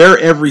 They're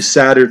every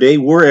Saturday.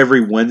 We're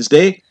every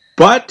Wednesday.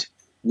 But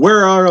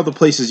where are all the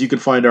places you can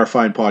find our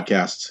fine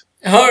podcasts?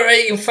 All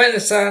right, you can find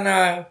us on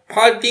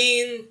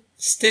Podbean,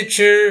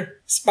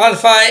 Stitcher,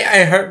 Spotify,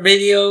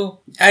 iHeartRadio,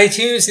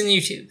 iTunes, and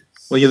YouTube.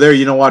 Well,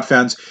 you know what,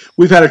 fans?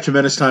 We've had a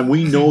tremendous time.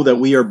 We know that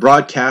we are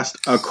broadcast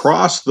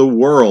across the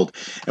world,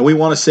 and we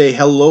want to say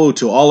hello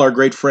to all our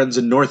great friends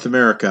in North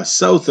America,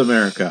 South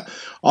America,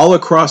 all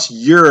across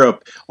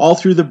Europe, all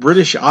through the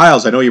British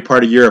Isles. I know you're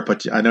part of Europe,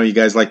 but I know you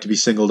guys like to be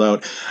singled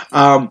out.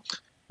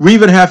 We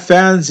even have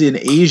fans in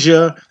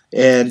Asia,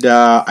 and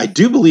I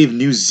do believe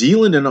New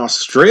Zealand and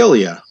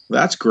Australia.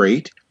 That's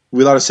great.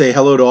 We ought to say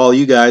hello to all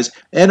you guys.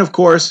 And, of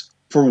course,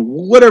 for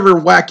whatever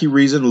wacky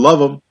reason, love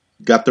them.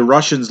 Got the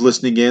Russians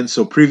listening in,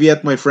 so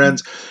privyet, my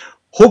friends.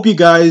 Hope you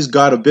guys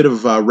got a bit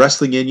of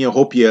wrestling in you.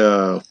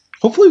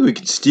 Hopefully we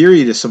can steer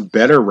you to some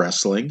better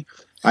wrestling.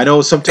 I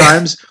know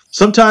sometimes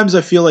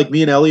I feel like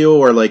me and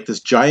Elio are like this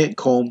giant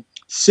comb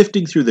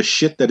sifting through the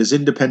shit that is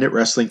independent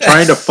wrestling,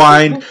 trying to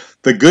find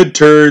the good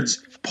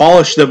turds,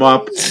 polish them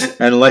up,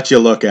 and let you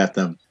look at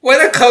them.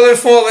 What a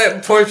colorful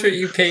portrait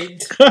you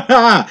paint.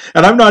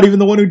 And I'm not even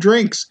the one who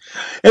drinks.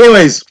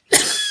 Anyways,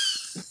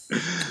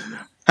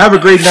 have a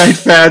great night,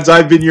 fans.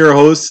 I've been your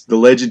host, the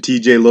legend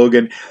TJ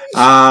Logan.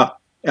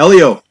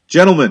 Elio,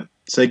 gentlemen,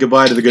 say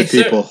goodbye to the good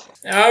people.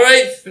 All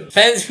right,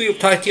 fans, we'll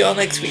talk to you all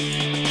next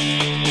week.